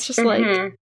nearby. It's just,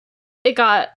 like, it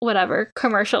got, whatever,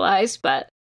 commercialized, but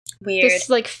weird. This,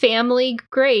 like, family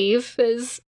grave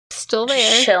is still there.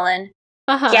 Just chilling.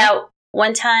 Uh-huh. Yeah,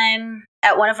 one time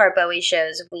at one of our Bowie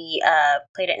shows, we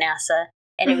played at NASA,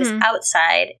 and it was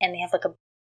outside, and they have, like, a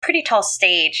pretty tall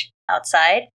stage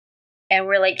outside, and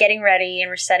we're, like, getting ready, and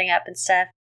we're setting up and stuff,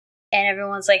 and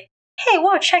everyone's like, hey,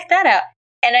 whoa, check that out.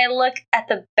 And I look at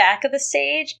the back of the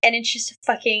stage, and it's just a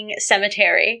fucking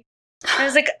cemetery. And I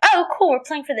was like, oh, cool, we're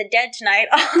playing for the dead tonight.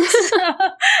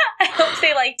 I hope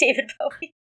they like David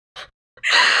Bowie.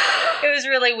 It was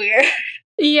really weird.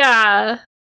 Yeah.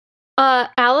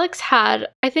 Alex had,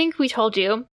 I think we told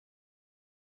you,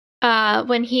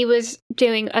 when he was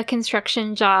doing a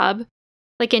construction job,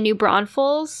 like in New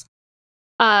Braunfels,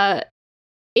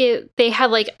 they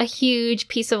had, like, a huge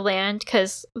piece of land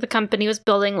because the company was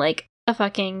building, like, a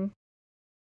fucking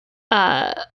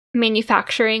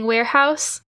manufacturing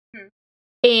warehouse.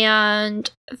 And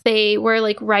they were,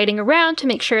 like, riding around to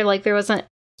make sure, like, there wasn't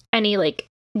any, like,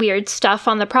 weird stuff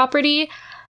on the property.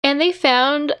 And they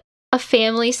found a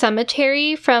family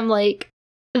cemetery from, like,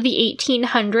 the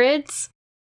 1800s.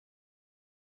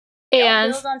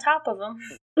 And build on top of them.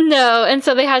 No, and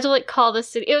so they had to, like, call the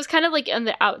city. It was kind of, like, in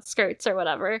the outskirts or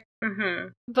whatever.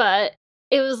 But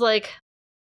it was, like,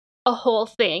 a whole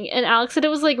thing. And Alex said it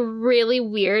was, like, really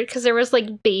weird because there was,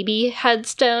 like, baby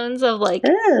headstones of, like,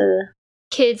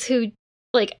 kids who,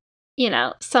 like, you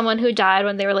know, someone who died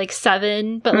when they were, like,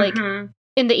 7, but, like,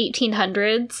 in the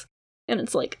 1800s. And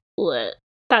it's, like, lit.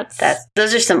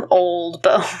 Those are some old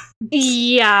bones.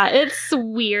 Yeah, it's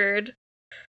weird.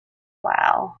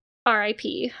 Wow.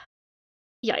 R.I.P.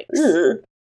 Yikes. Ugh.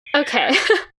 Okay.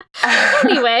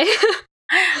 Anyway.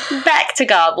 Back to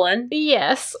Goblin.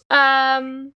 Yes.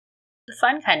 The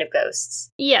fun kind of ghosts.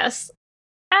 Yes.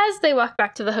 As they walk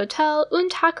back to the hotel,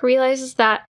 Untak realizes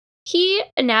that he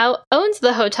now owns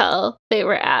the hotel they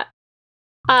were at.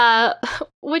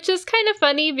 Which is kind of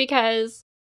funny because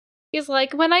he's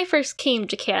like, when I first came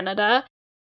to Canada,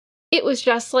 it was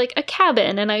just like a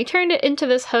cabin and I turned it into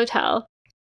this hotel.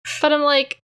 But I'm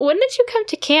like, when did you come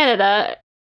to Canada?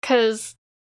 Because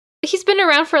he's been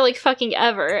around for, like, fucking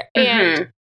ever. And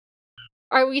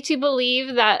are we to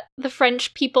believe that the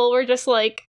French people were just,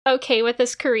 like, okay with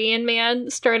this Korean man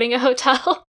starting a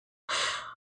hotel?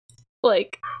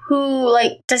 Like, who,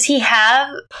 like, does he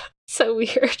have... So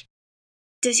weird.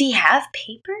 Does he have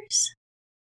papers?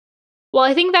 Well,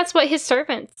 I think that's what his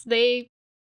servants, they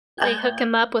hook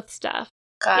him up with stuff.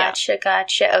 Gotcha.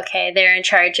 Okay, they're in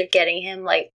charge of getting him,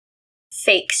 like,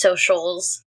 fake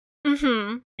socials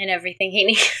and everything he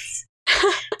needs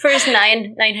for his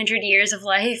 900 years of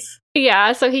life.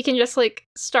 Yeah, so he can just, like,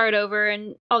 start over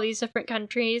in all these different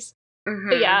countries.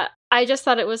 But yeah, I just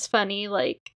thought it was funny,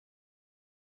 like,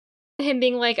 him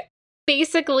being like,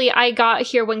 basically, I got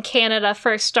here when Canada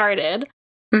first started.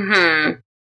 Mm-hmm.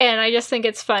 And I just think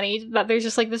it's funny that there's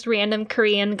just like this random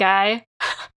Korean guy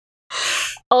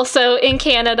also in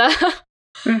Canada.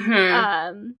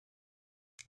 Mm-hmm.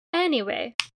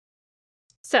 Anyway.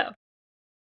 So.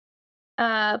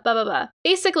 Blah, blah, blah.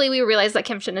 Basically, we realize that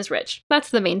Kim Shin is rich. That's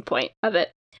the main point of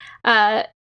it.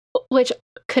 Which,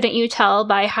 couldn't you tell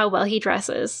by how well he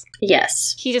dresses?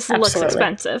 Yes. He just looks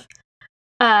expensive.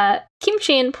 Kim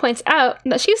Shin points out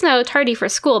that she's now tardy for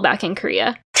school back in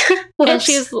Korea. And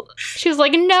she's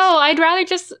like, no, I'd rather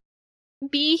just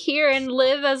be here and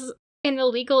live as an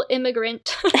illegal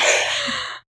immigrant.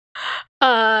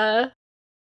 And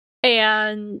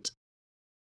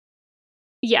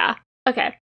yeah.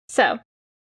 Okay. So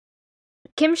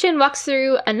Kim Shin walks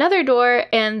through another door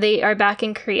and they are back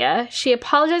in Korea. She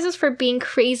apologizes for being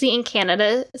crazy in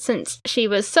Canada since she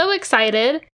was so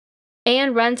excited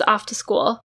and runs off to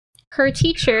school. Her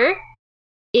teacher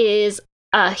is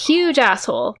a huge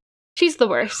asshole. She's the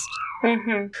worst.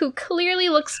 Mm-hmm. Who clearly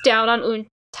looks down on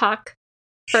Eun-tak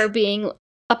for being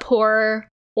a poor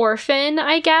orphan,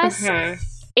 I guess. Mm-hmm.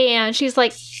 And she's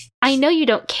like, I know you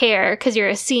don't care because you're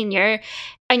a senior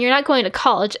and you're not going to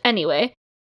college anyway.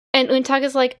 And Eun-tak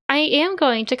is like, I am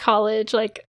going to college.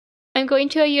 Like, I'm going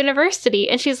to a university.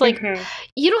 And she's like, Mm-hmm.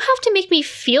 you don't have to make me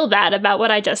feel bad about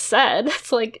what I just said.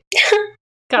 It's like,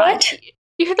 God, What?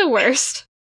 You're the worst.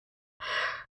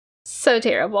 So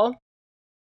terrible.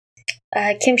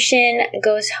 Kim Shin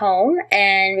goes home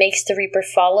and makes the Reaper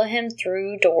follow him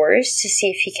through doors to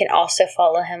see if he can also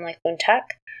follow him like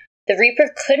Eun-tak. The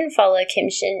Reaper couldn't follow Kim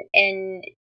Shin, and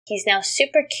he's now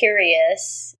super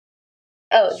curious.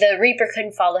 Oh, the Reaper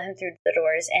couldn't follow him through the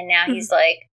doors, and now he's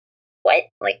like, what?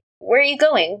 Like, where are you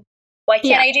going? Why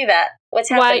can't I do that? What's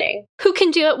happening? Who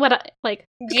can do it? Who can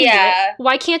do it?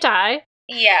 Why can't I?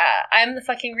 Yeah, I'm the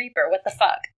fucking Reaper. What the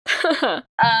fuck?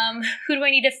 Who do I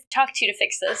need to talk to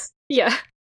fix this? Yeah.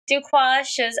 Dookwah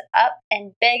shows up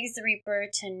and begs the Reaper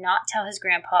to not tell his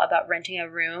grandpa about renting a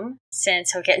room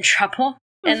since he'll get in trouble.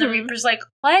 And the Reaper's like,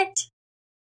 what?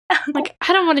 Like,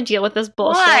 I don't want to deal with this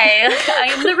bullshit. Why? I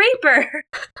am the Reaper.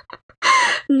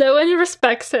 No one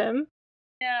respects him.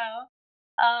 No.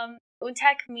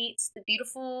 Eun-tak meets the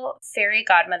beautiful fairy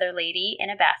godmother lady in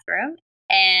a bathroom.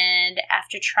 And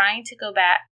after trying to go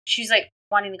back, she's like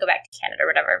wanting to go back to Canada or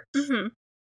whatever. Mm-hmm.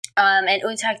 And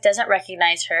Eun-tak doesn't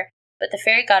recognize her, but the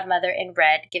fairy godmother in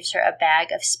red gives her a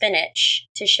bag of spinach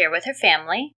to share with her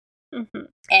family. Mm-hmm.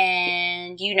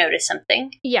 And you notice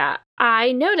something. Yeah,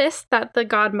 I noticed that the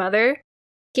godmother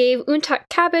gave Eun-tak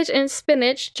cabbage and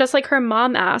spinach just like her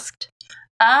mom asked.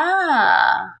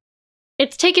 Ah.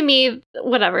 It's taken me,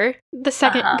 the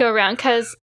second go around,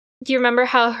 because do you remember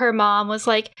how her mom was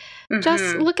like,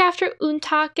 just look after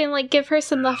Eun-tak and like give her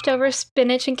some leftover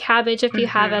spinach and cabbage if you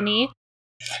have any?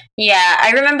 Yeah,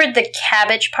 I remembered the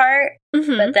cabbage part,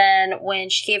 but then when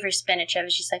she gave her spinach, I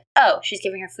was just like, oh, she's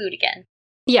giving her food again.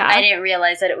 Yeah. I didn't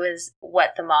realize that it was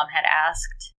what the mom had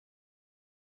asked.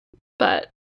 But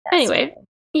anyway,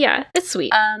 yeah, it's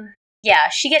sweet. Yeah,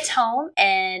 she gets home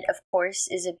and, of course,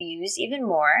 is abused even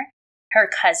more. Her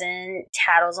cousin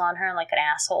tattles on her like an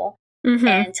asshole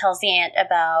and tells the aunt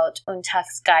about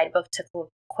Eun-tak's guidebook to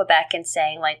Quebec and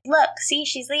saying, like, look, see,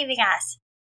 she's leaving us.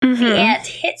 The aunt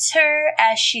hits her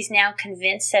as she's now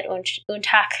convinced that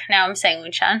Eun-tak, now I'm saying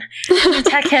Eun-chan,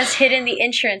 Eun-tak has hidden the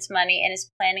insurance money and is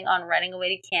planning on running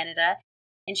away to Canada.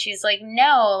 And she's like,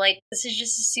 no, like, this is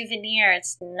just a souvenir.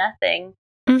 It's nothing.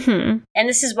 And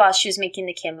this is while she was making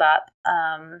the kimbap.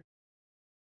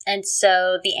 And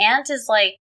so the aunt is,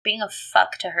 like, being a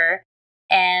fuck to her.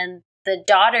 And the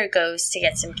daughter goes to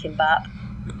get some kimbap.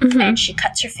 And she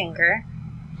cuts her finger.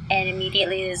 And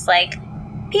immediately is like,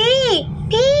 pee,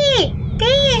 pee,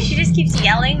 pee. She just keeps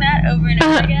yelling that over and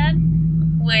over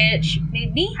again, which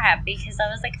made me happy because I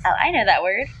was like, oh, I know that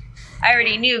word. I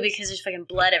already knew because there's fucking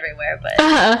blood everywhere, but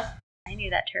I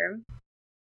knew that term.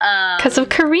 Because of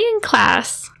Korean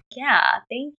class. Yeah,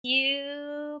 thank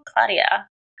you, Claudia.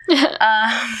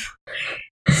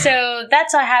 So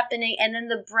that's all happening, and then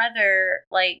the brother,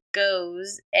 like,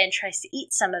 goes and tries to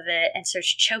eat some of it and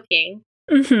starts choking.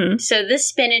 So this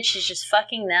spinach is just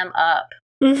fucking them up.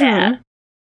 Bad.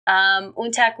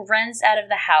 Eun-tak runs out of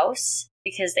the house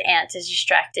because the aunt is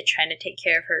distracted trying to take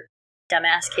care of her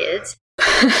dumbass kids.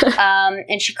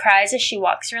 And she cries as she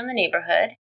walks around the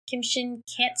neighborhood. Kim Shin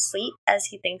can't sleep as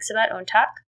he thinks about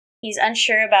Eun-tak. He's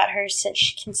unsure about her since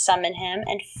she can summon him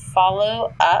and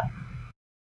follow up,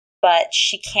 but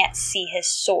she can't see his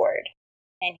sword.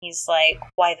 And he's like,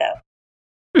 why though?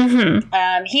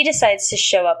 He decides to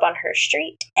show up on her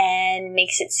street and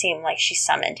makes it seem like she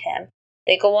summoned him.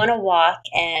 they go on a walk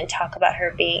and talk about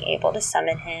her being able to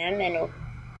summon him and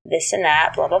this and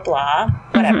that, blah, blah, blah,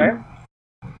 whatever.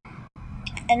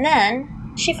 And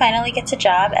then she finally gets a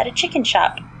job at a chicken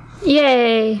shop.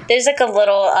 Yay. There's like a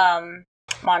little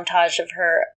montage of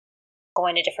her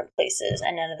going to different places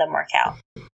and none of them work out.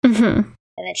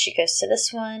 And then she goes to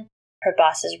this one. Her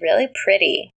boss is really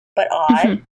pretty, but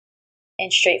odd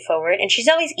and straightforward. And she's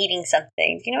always eating something.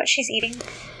 Do you know what she's eating?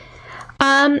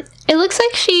 It looks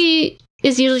like she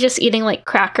is usually just eating like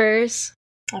crackers.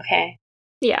 Okay.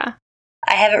 Yeah.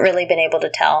 I haven't really been able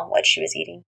to tell what she was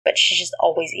eating, but she's just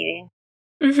always eating.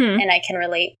 And I can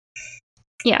relate.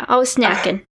 Yeah, always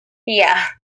snacking. Yeah.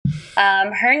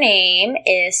 Her name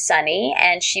is Sunny,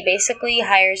 and she basically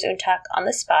hires Untak on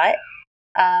the spot.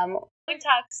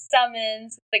 Untak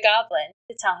summons the goblin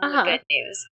to tell him the good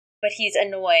news, but he's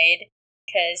annoyed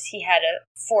because he had a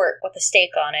fork with a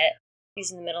steak on it. He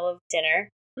was in the middle of dinner,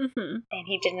 and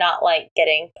he did not like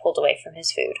getting pulled away from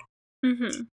his food.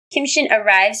 Kim Shin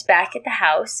arrives back at the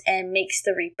house and makes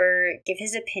the Reaper give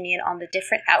his opinion on the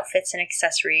different outfits and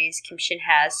accessories Kim Shin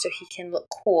has so he can look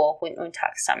cool when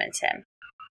Untak summons him.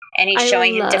 And he's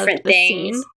showing him different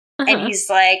things. And he's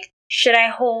like, should I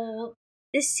hold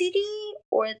this CD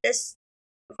or this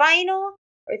vinyl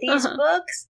or these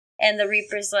books? And the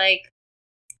Reaper's like,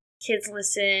 kids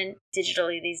listen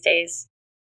digitally these days.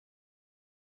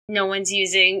 No one's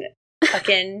using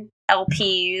fucking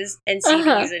LPs and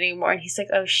CDs anymore. And he's like,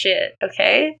 oh shit,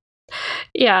 okay.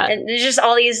 Yeah. And there's just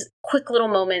all these quick little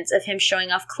moments of him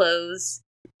showing off clothes.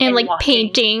 And like walking.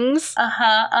 paintings.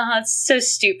 It's so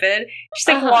stupid. Just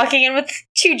like walking in with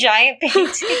 2 giant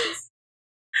paintings.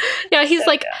 Yeah, he's so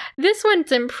like, this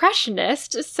one's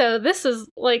impressionist, so this is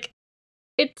like,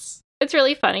 it's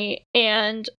really funny.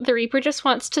 And the Reaper just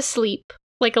wants to sleep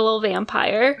like a little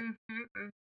vampire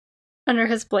under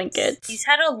his blankets. He's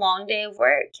had a long day of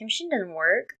work. Kim Shin doesn't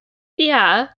work.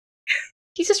 Yeah.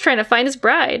 He's just trying to find his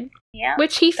bride. Yeah.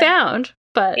 Which he found,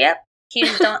 but... Yep. He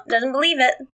just doesn't believe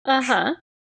it.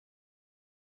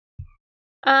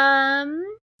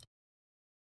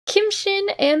 Kim Shin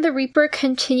and the Reaper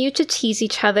continue to tease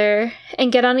each other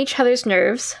and get on each other's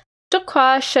nerves.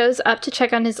 Deok-hwa shows up to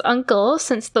check on his uncle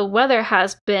since the weather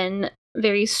has been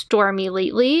very stormy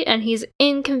lately and he's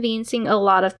inconveniencing a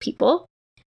lot of people.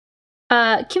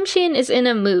 Kim Shin is in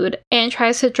a mood and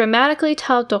tries to dramatically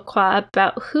tell Deok-hwa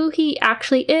about who he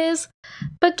actually is,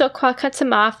 but Deok-hwa cuts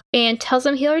him off and tells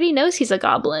him he already knows he's a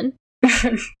goblin.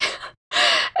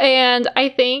 And I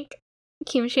think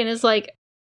Kim Shin is like,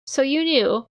 so you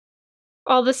knew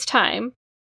all this time,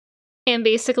 and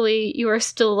basically you are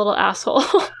still a little asshole.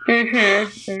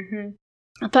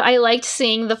 But I liked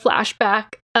seeing the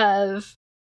flashback of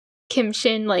Kim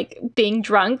Shin like being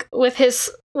drunk with his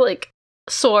like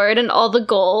sword and all the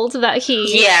gold that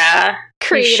he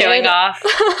created. He's showing off.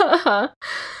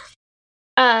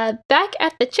 Back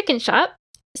at the chicken shop,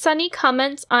 Sunny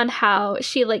comments on how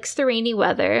she likes the rainy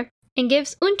weather and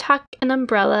gives Untak an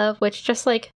umbrella, which just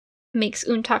like makes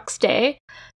Untak's day,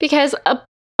 because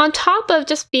on top of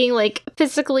just being like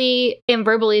physically and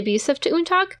verbally abusive to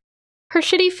Untak, her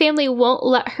shitty family won't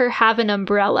let her have an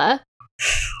umbrella,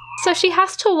 so she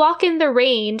has to walk in the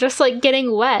rain just like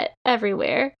getting wet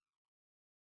everywhere.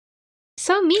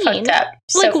 So mean. Fucked up.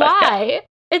 Like, why? Up.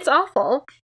 It's awful.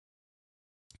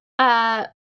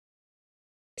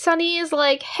 Sunny is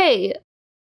like, hey,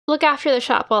 look after the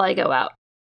shop while I go out.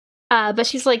 But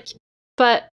she's like,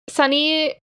 but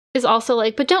Sunny is also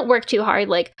like, but don't work too hard.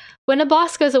 Like, when a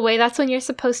boss goes away, that's when you're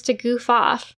supposed to goof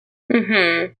off.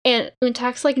 And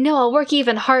Untak's like, no, I'll work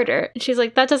even harder. And she's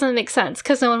like, that doesn't make sense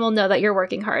because no one will know that you're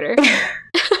working harder.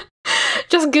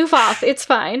 Just goof off. It's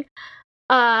fine.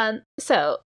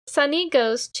 So Sunny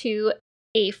goes to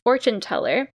a fortune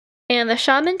teller, and the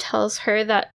shaman tells her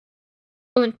that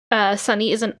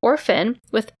Sunny is an orphan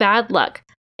with bad luck,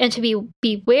 and to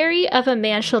be wary of a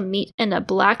man she'll meet in a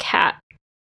black hat.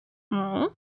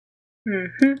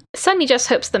 Sunny just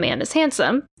hopes the man is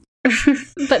handsome.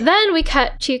 But then we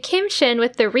cut to Kim Shin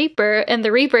with the Reaper, and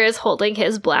the Reaper is holding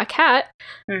his black hat.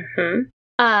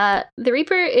 The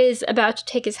Reaper is about to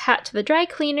take his hat to the dry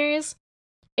cleaners,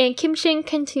 and Kim Shin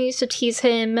continues to tease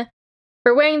him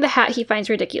for wearing the hat he finds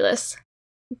ridiculous.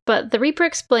 But the Reaper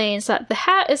explains that the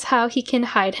hat is how he can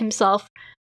hide himself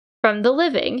from the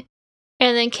living.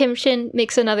 And then Kim Shin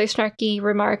makes another snarky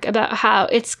remark about how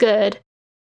it's good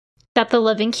that the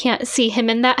living can't see him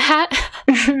in that hat.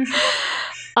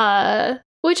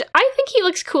 Which I think he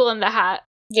looks cool in the hat.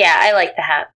 Yeah, I like the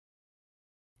hat.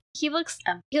 He looks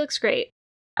great.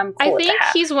 I'm cool with the hat. I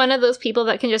think he's one of those people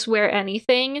that can just wear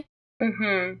anything.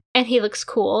 And he looks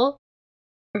cool.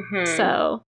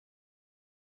 So.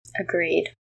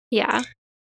 Agreed. Yeah.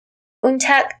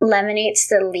 Untak laminates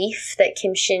the leaf that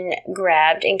Kim Shin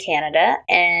grabbed in Canada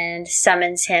and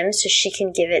summons him so she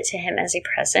can give it to him as a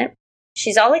present.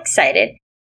 She's all excited,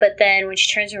 but then when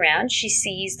she turns around, she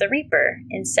sees the Reaper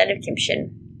instead of Kim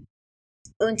Shin.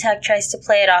 Untak tries to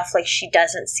play it off like she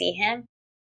doesn't see him,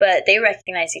 but they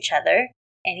recognize each other,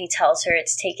 and he tells her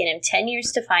it's taken him 10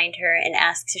 years to find her and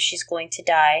asks if she's going to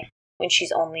die when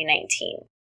she's only 19.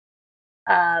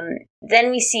 Then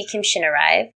we see Kim Shin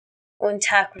arrive.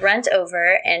 Untak runs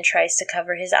over and tries to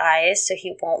cover his eyes so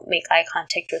he won't make eye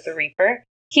contact with the Reaper.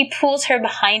 He pulls her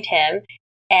behind him,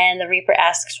 and the Reaper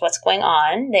asks what's going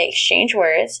on. They exchange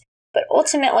words, but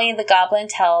ultimately the goblin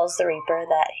tells the Reaper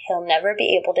that he'll never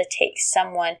be able to take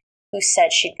someone who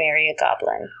said she'd marry a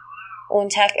goblin.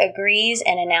 Untak agrees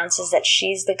and announces that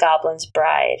she's the goblin's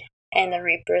bride, and the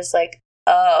Reaper's like,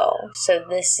 oh, so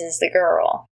this is the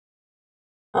girl.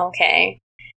 Okay.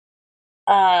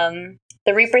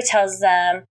 The Reaper tells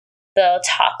them they'll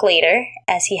talk later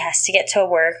as he has to get to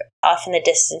work. Off in the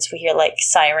distance, we hear like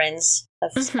sirens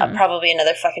of probably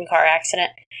another fucking car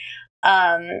accident.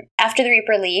 After the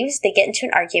Reaper leaves, they get into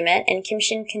an argument, and Kim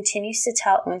Shin continues to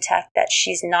tell Untak that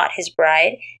she's not his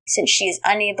bride since she is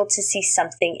unable to see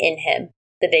something in him,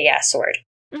 the big-ass sword.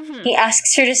 He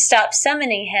asks her to stop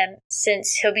summoning him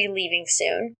since he'll be leaving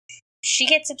soon. She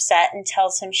gets upset and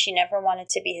tells him she never wanted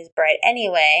to be his bride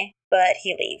anyway, but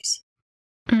he leaves.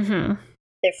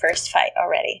 Their first fight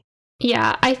already.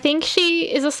 Yeah, I think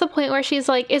is this the point where she's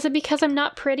like, is it because I'm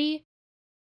not pretty?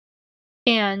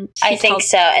 And I think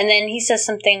so. And then he says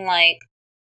something like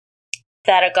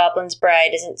that a goblin's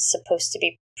bride isn't supposed to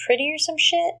be pretty or some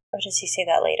shit? Or does he say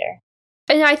that later?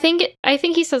 And I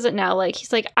think he says it now. Like,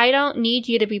 he's like, I don't need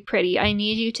you to be pretty. I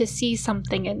need you to see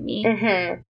something in me.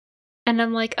 And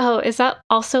I'm like, oh, is that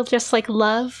also just like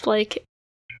love? Like,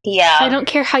 yeah. I don't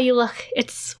care how you look.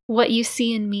 It's what you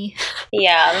see in me.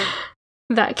 Yeah.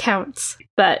 That counts.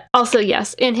 But also,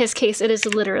 yes, in his case, it is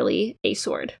literally a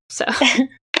sword. So.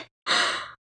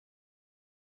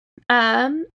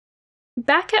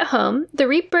 Back at home, the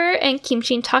Reaper and Kim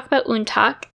Shin talk about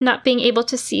Untak not being able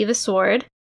to see the sword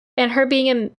and her being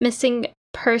a missing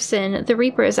person the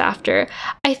Reaper is after.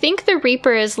 I think the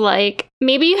Reaper is like,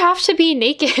 maybe you have to be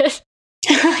naked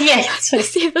to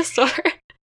see the sword.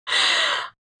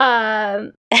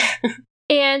 And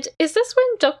is this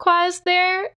when Dokwa is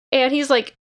there? And he's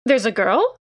like, there's a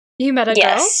girl? You met a girl?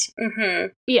 Yes.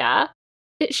 Yeah.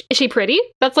 Is she pretty?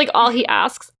 That's like all he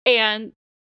asks. And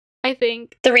I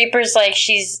think the Reaper's like,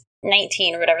 she's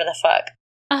 19 or whatever the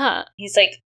fuck. He's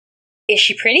like, is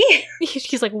she pretty?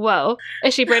 He's like, whoa,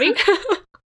 is she pretty?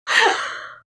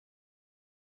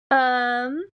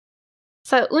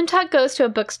 So Untak goes to a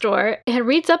bookstore and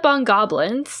reads up on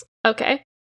goblins. Okay.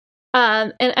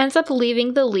 And ends up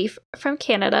leaving the leaf from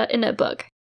Canada in a book.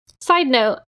 Side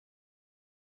note,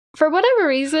 for whatever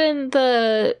reason,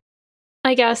 the,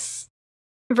 I guess,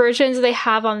 versions they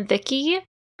have on Viki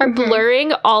are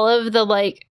blurring all of the,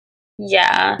 like,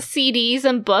 CDs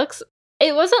and books.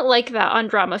 It wasn't like that on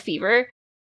Drama Fever.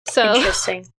 So,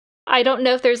 interesting. I don't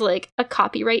know if there's, like, a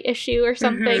copyright issue or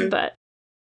something, but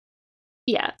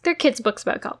yeah, they're kids' books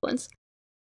about goblins.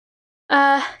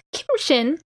 Kim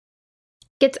Shin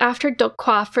gets after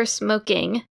Dokwa for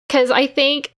smoking, because I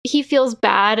think he feels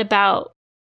bad about,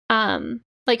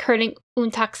 like, hurting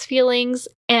Untak's feelings,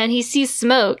 and he sees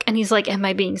smoke, and he's like, am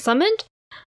I being summoned?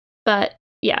 But,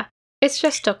 yeah, it's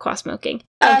just Dokwa smoking.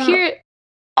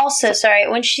 Also, sorry,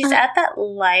 when she's at that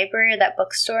library, that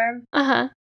bookstore,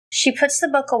 she puts the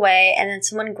book away, and then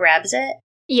someone grabs it.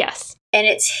 Yes. And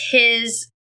it's his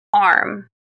arm.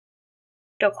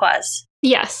 Dokwa's.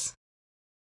 Yes.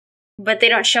 But they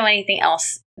don't show anything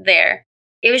else there.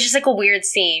 It was just like a weird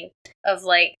scene of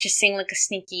like just seeing like a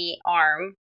sneaky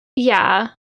arm. Yeah.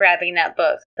 Grabbing that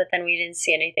book, but then we didn't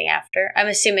see anything after. I'm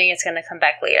assuming it's going to come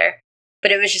back later.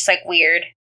 But it was just like weird.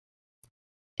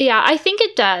 Yeah, I think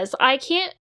it does. I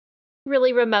can't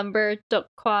really remember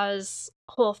Dokwa's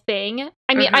whole thing.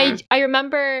 I mean, I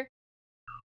remember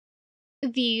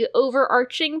the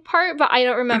overarching part, but I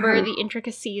don't remember the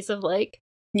intricacies of like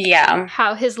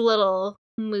how his little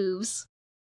moves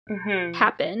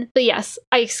happen. But yes,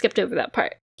 I skipped over that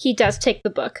part. He does take the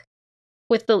book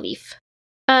with the leaf.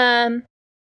 But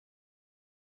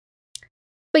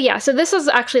yeah, so this is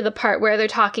actually the part where they're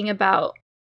talking about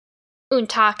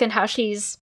Untak and how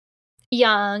she's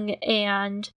young,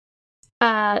 and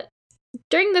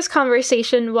during this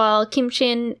conversation, while Kim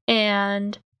Shin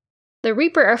and the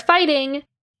Reaper are fighting,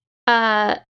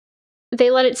 they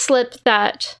let it slip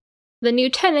that the new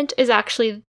tenant is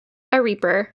actually a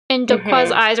Reaper, and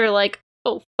Dokwa's eyes are like,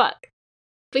 oh fuck.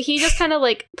 But he just kind of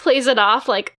like plays it off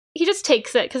like, he just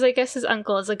takes it because I guess his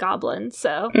uncle is a goblin.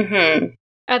 So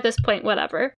at this point,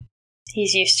 whatever.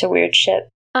 He's used to weird shit.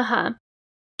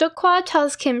 Dokwa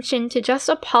tells Kim Shin to just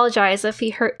apologize if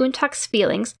he hurt Untak's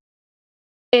feelings.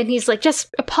 And he's like,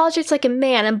 just apologize like a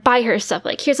man and buy her stuff.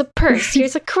 Like, here's a purse,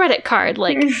 here's a credit card.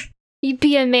 Like, you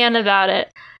be a man about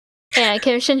it. And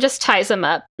Kim Shin just ties him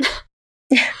up.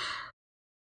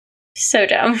 So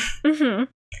dumb.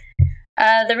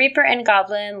 The Reaper and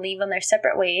Goblin leave on their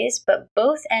separate ways, but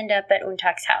both end up at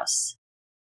Untak's house.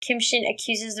 Kim Shin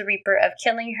accuses the Reaper of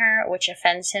killing her, which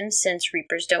offends him since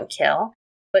Reapers don't kill.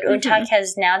 But Untak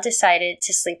has now decided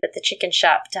to sleep at the chicken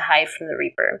shop to hide from the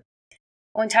Reaper.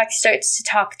 Untak starts to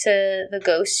talk to the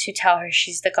ghosts who tell her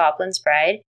she's the Goblin's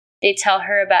bride. They tell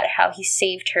her about how he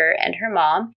saved her and her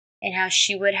mom, and how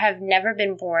she would have never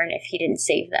been born if he didn't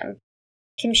save them.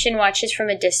 Kim Shin watches from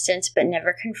a distance but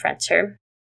never confronts her.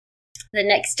 The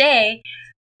next day,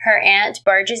 her aunt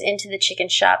barges into the chicken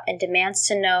shop and demands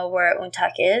to know where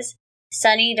Untak is.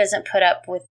 Sunny doesn't put up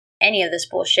with any of this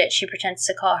bullshit. She pretends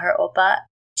to call her Oppa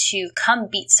to come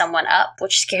beat someone up,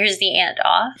 which scares the aunt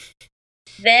off.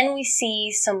 Then we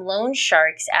see some loan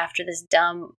sharks after this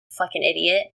dumb fucking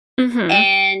idiot,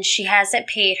 and she hasn't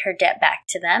paid her debt back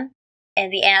to them.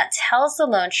 And the aunt tells the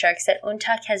loan sharks that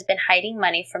Untak has been hiding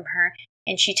money from her,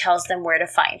 and she tells them where to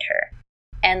find her.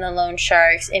 And the loan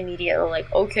sharks immediately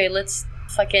like, okay, let's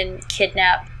fucking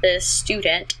kidnap this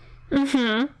student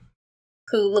who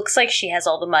looks like she has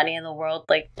all the money in the world.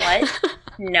 Like, what?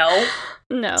 No.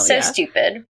 So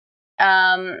stupid.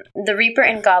 The Reaper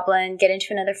and Goblin get into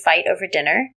another fight over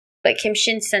dinner, but Kim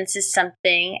Shin senses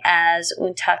something as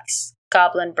Untak's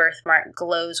goblin birthmark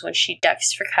glows when she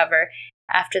ducks for cover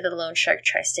after the loan shark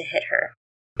tries to hit her.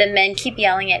 The men keep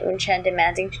yelling at Unchan,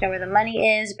 demanding to know where the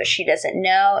money is, but she doesn't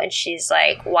know, and she's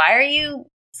like, why are you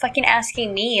fucking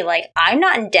asking me? Like, I'm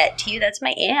not in debt to you, that's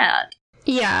my aunt.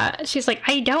 Yeah, she's like,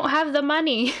 I don't have the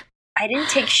money. I didn't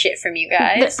take shit from you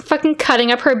guys. Fucking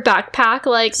cutting up her backpack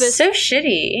like this. So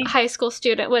shitty. High school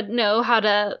student would know how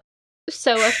to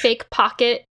sew a fake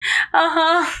pocket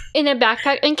in a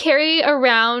backpack and carry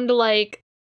around like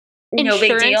no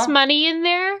insurance big deal. Money in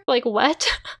there. Like what?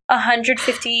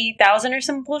 150,000 or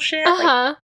some bullshit.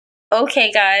 Like,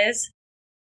 okay, guys.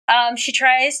 She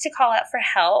tries to call out for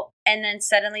help, and then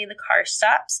suddenly the car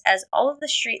stops as all of the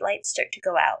street lights start to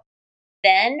go out.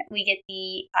 Then we get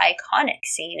the iconic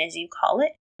scene, as you call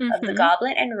it, of the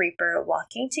Goblin and Reaper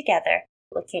walking together,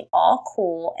 looking all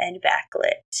cool and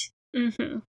backlit.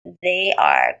 They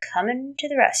are coming to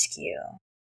the rescue.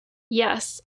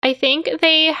 Yes. I think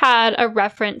they had a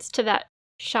reference to that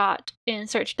shot in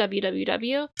Search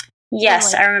WWW.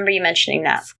 Yes, I remember you mentioning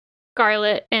that.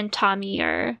 Scarlett and Tommy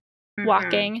are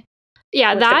walking.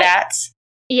 Yeah, with the bats.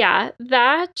 Yeah,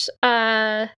 that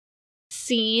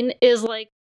scene is like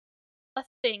a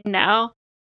thing now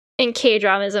in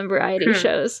K-dramas and variety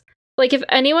shows. Like, if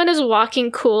anyone is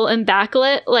walking cool and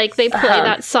backlit, like, they play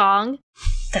that song.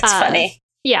 That's funny.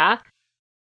 Yeah.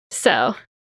 So,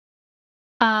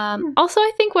 also,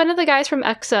 I think one of the guys from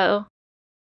EXO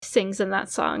sings in that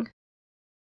song.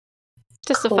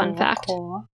 Just a fun fact.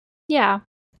 Cool. Yeah.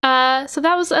 So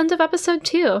that was the end of episode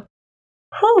 2.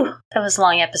 Whew, that was a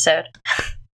long episode.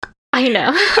 I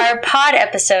know. Our pod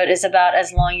episode is about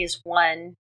as long as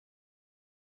one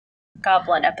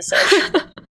Goblin episode.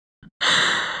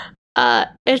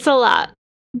 It's a lot,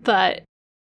 but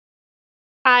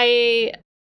I'm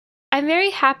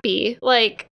very happy.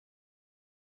 Like,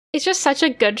 it's just such a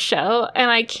good show,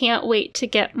 and I can't wait to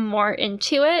get more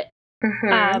into it.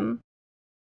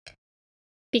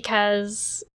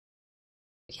 Because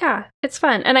yeah, it's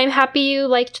fun, and I'm happy you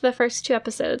liked the first 2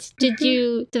 episodes.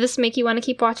 Did this make you want to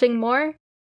keep watching more?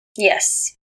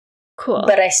 Yes. Cool.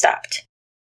 But I stopped.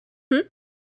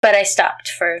 But I stopped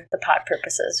for the pod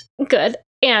purposes. Good.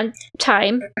 And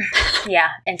time. Yeah,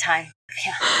 and time.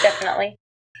 Yeah, definitely.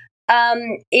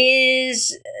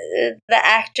 Is the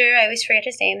actor, I always forget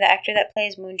his name, the actor that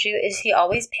plays Moonju, is he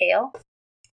always pale?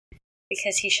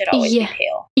 Because he should always be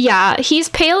pale. Yeah, he's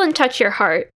pale in Touch Your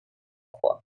Heart.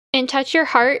 Cool. In Touch Your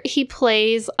Heart, he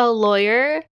plays a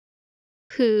lawyer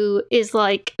who is,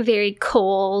 like, very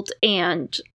cold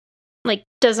and, like,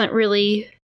 doesn't really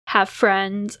have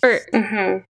friends. Or,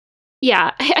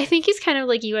 yeah, I think he's kind of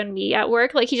like you and me at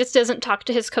work. Like, he just doesn't talk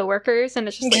to his coworkers, and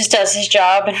it's just, he just does his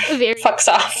job and very fucks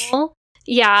off.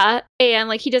 Yeah, and,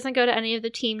 like, he doesn't go to any of the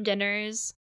team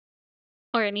dinners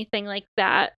or anything like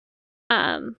that.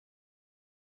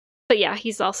 But yeah,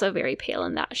 he's also very pale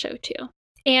in that show, too.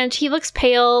 And he looks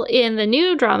pale in the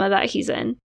new drama that he's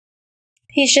in.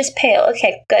 He's just pale.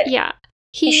 Okay, good. Yeah.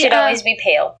 He should always be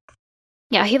pale.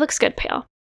 Yeah, he looks good pale.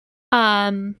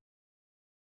 And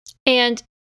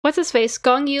what's his face?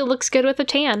 Gong Yu looks good with a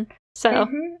tan. So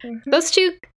those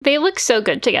two, they look so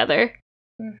good together.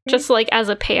 Just like as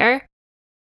a pair.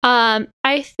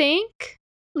 I think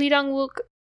Lee Dong-wook,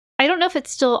 I don't know if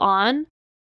it's still on,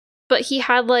 but he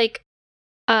had like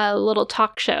a little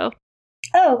talk show.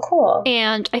 Oh, cool.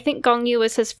 And I think Gong Yu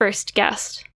was his first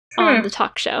guest on the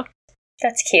talk show.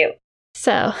 That's cute.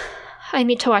 So I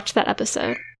need to watch that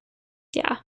episode.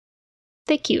 Yeah.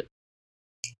 They're cute.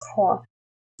 Cool.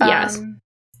 Yes.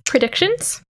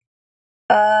 Predictions?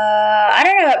 I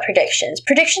don't know about predictions.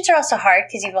 Predictions are also hard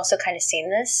because you've also kind of seen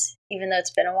this, even though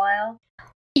it's been a while.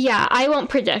 Yeah, I won't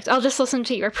predict. I'll just listen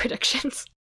to your predictions.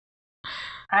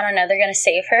 I don't know. They're going to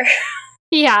save her.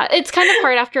 Yeah, it's kind of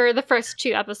hard after the first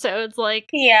 2 episodes. Like,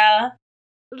 yeah.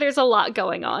 There's a lot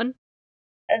going on.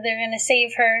 They're going to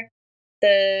save her.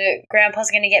 The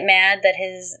grandpa's going to get mad that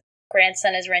his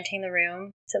grandson is renting the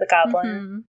room to the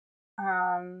goblin.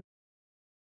 I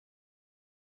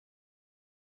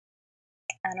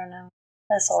don't know.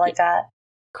 That's all I got.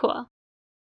 Cool.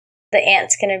 The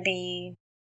aunt's going to be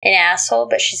an asshole,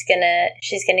 but she's gonna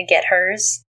get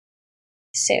hers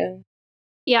soon.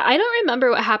 Yeah, I don't remember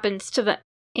what happens to the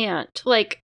aunt.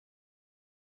 Like,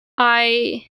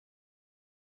 I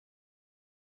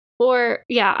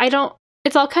don't.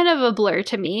 It's all kind of a blur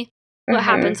to me. What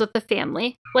happens with the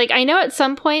family? Like, I know at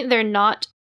some point they're not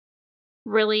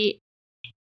really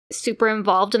super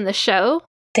involved in the show.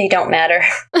 They don't matter,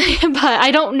 but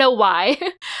I don't know why.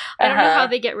 I don't know how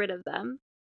they get rid of them.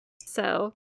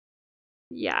 So.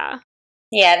 Yeah.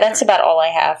 Yeah, that's about all I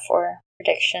have for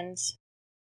predictions.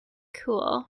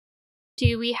 Cool.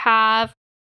 Do we have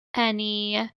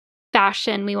any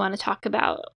fashion we want to talk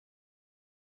about?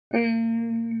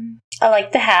 I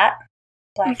like the hat.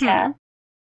 Black hat.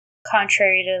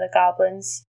 Contrary to the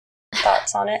goblins'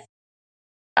 thoughts on it.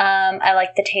 I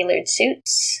like the tailored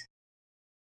suits.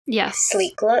 Yes.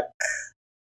 Sleek look.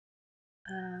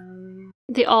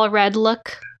 The all red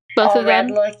look. Both of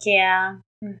them. All red look, yeah.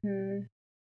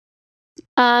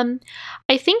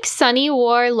 I think Sunny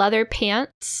wore leather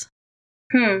pants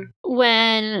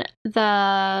when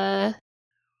the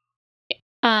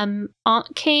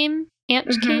aunt came,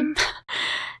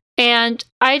 and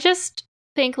I just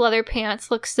think leather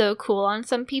pants look so cool on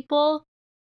some people,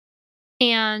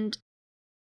 and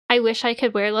I wish I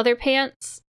could wear leather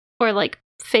pants or like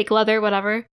fake leather,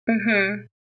 whatever.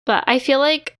 But I feel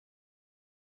like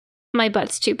my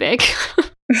butt's too big.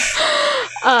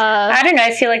 I don't know.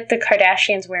 I feel like the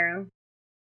Kardashians wear them.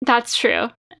 That's true.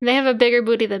 They have a bigger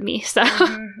booty than me, so.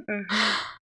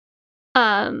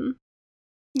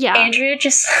 Yeah. Andrew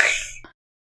just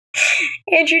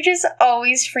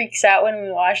always freaks out when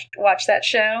we watch that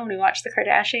show, when we watch the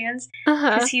Kardashians.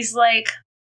 Because he's like,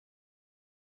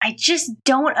 I just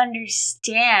don't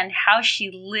understand how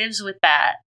she lives with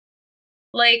that.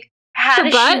 Like, how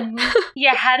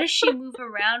does she move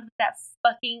around with that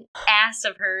fucking ass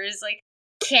of hers? Like,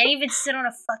 can't even sit on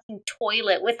a fucking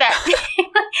toilet with that thing.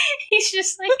 He's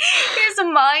just like, his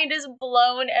mind is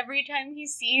blown every time he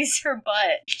sees her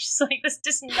butt. Just like, this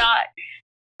does not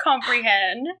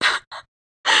comprehend.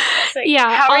 Like,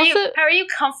 yeah. How are you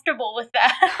comfortable with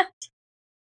that?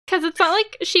 Because it's not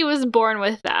like she was born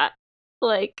with that.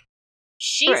 Like,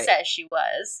 she says she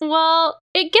was. Well,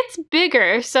 it gets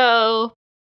bigger, so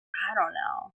I don't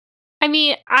know. I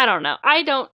mean, I don't know. I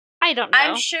don't know.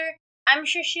 I'm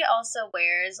sure she also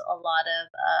wears a lot of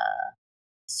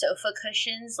sofa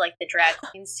cushions like the drag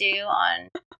queens do on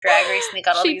Drag Race, and they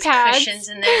got all these cushions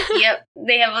in there. Yep,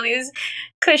 they have all these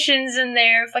cushions in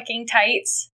their fucking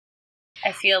tights.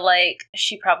 I feel like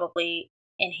she probably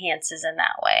enhances in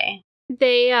that way.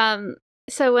 They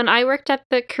so when I worked at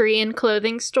the Korean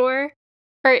clothing store,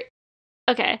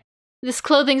 this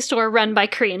clothing store run by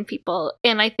Korean people,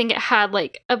 and I think it had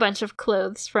like a bunch of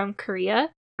clothes from Korea.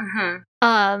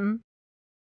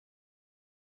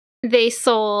 They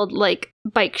sold like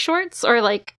bike shorts or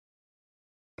like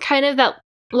kind of that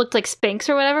looked like Spanx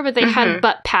or whatever, but they had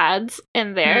butt pads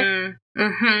in there.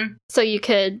 So you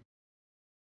could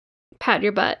pat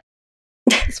your butt.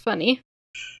 It's funny.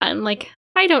 I'm like,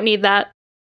 I don't need that.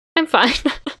 I'm fine.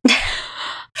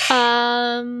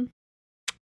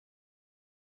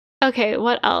 Okay,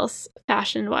 what else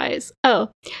fashion-wise?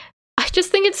 Oh, I just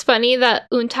think it's funny that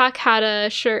Untak had a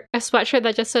sweatshirt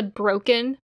that just said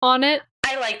broken on it.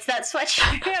 I liked that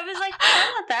sweatshirt. I was like,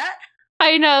 I want that.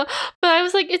 I know, but I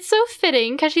was like, it's so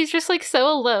fitting because she's just like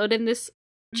so alone in this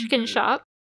chicken shop.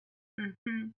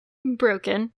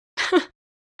 Broken.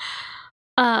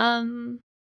 And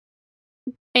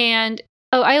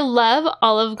I love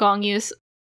all of Gongyu's,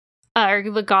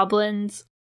 the goblins'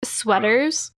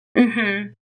 sweaters.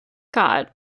 God,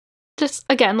 just,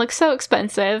 again, looks so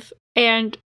expensive.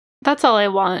 And that's all I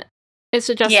want, is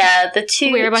to just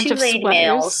the wear a bunch of lead sweaters.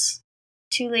 males.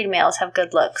 2 lead males have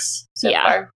good looks so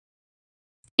far.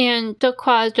 And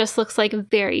Deoqua just looks like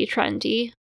very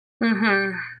trendy.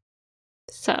 Mm-hmm.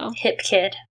 So. Hip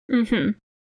kid. Mm-hmm.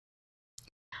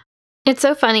 It's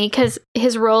so funny because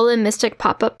his role in Mystic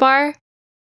Pop-Up Bar,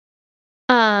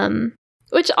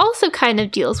 which also kind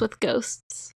of deals with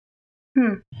ghosts,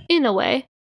 in a way.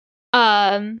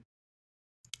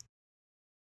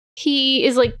 He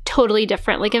is like totally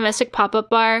different. Like in Mystic Pop-Up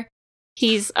Bar,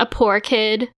 he's a poor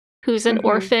kid who's an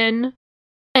orphan,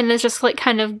 and is just like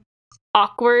kind of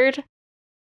awkward.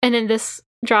 And in this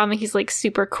drama, he's like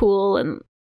super cool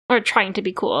or trying to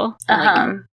be cool,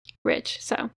 and like rich.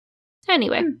 So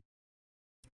anyway.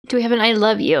 Do we have an I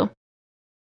love you?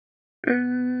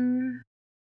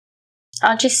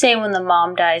 I'll just say when the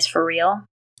mom dies for real.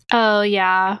 Oh,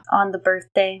 yeah. On the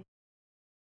birthday.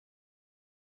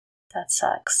 That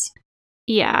sucks.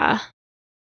 Yeah.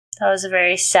 That was a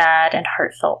very sad and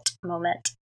heartfelt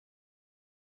moment.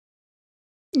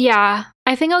 Yeah.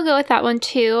 I think I'll go with that one,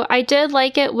 too. I did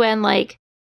like it when, like,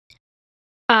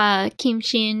 Kim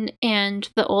Shin and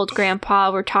the old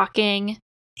grandpa were talking.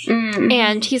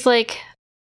 And he's like...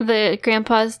 The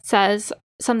grandpa says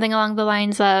something along the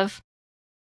lines of,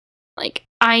 like,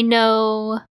 I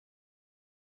know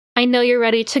you're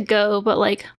ready to go, but,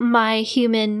 like, my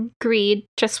human greed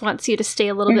just wants you to stay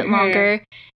a little bit longer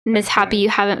and is happy you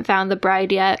haven't found the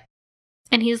bride yet.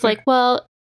 And he's like, well,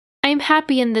 I'm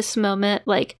happy in this moment.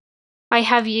 Like, I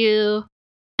have you,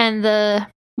 and the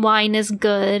wine is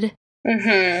good,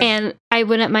 and I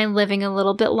wouldn't mind living a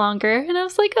little bit longer. And I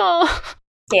was like, oh...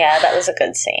 Yeah, that was a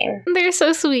good scene. They're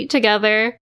so sweet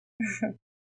together.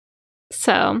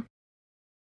 So,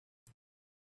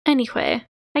 anyway,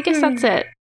 I guess that's it.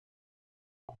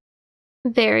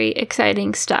 Very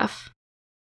exciting stuff.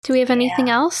 Do we have anything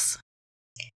else?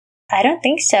 I don't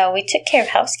think so. We took care of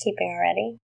housekeeping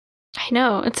already. I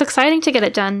know. It's exciting to get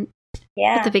it done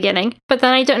at the beginning, but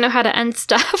then I don't know how to end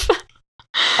stuff.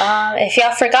 If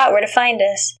y'all forgot where to find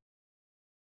us,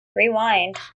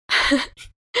 rewind.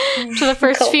 To the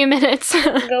first few minutes.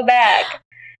 Go back.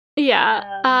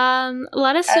 Yeah.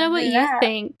 Let us know what you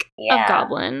think of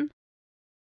Goblin.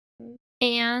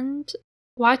 And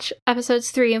watch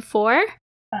episodes 3 and 4.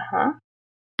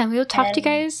 And we will talk to you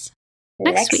guys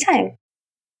next week. Time.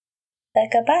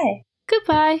 Goodbye.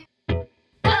 Goodbye.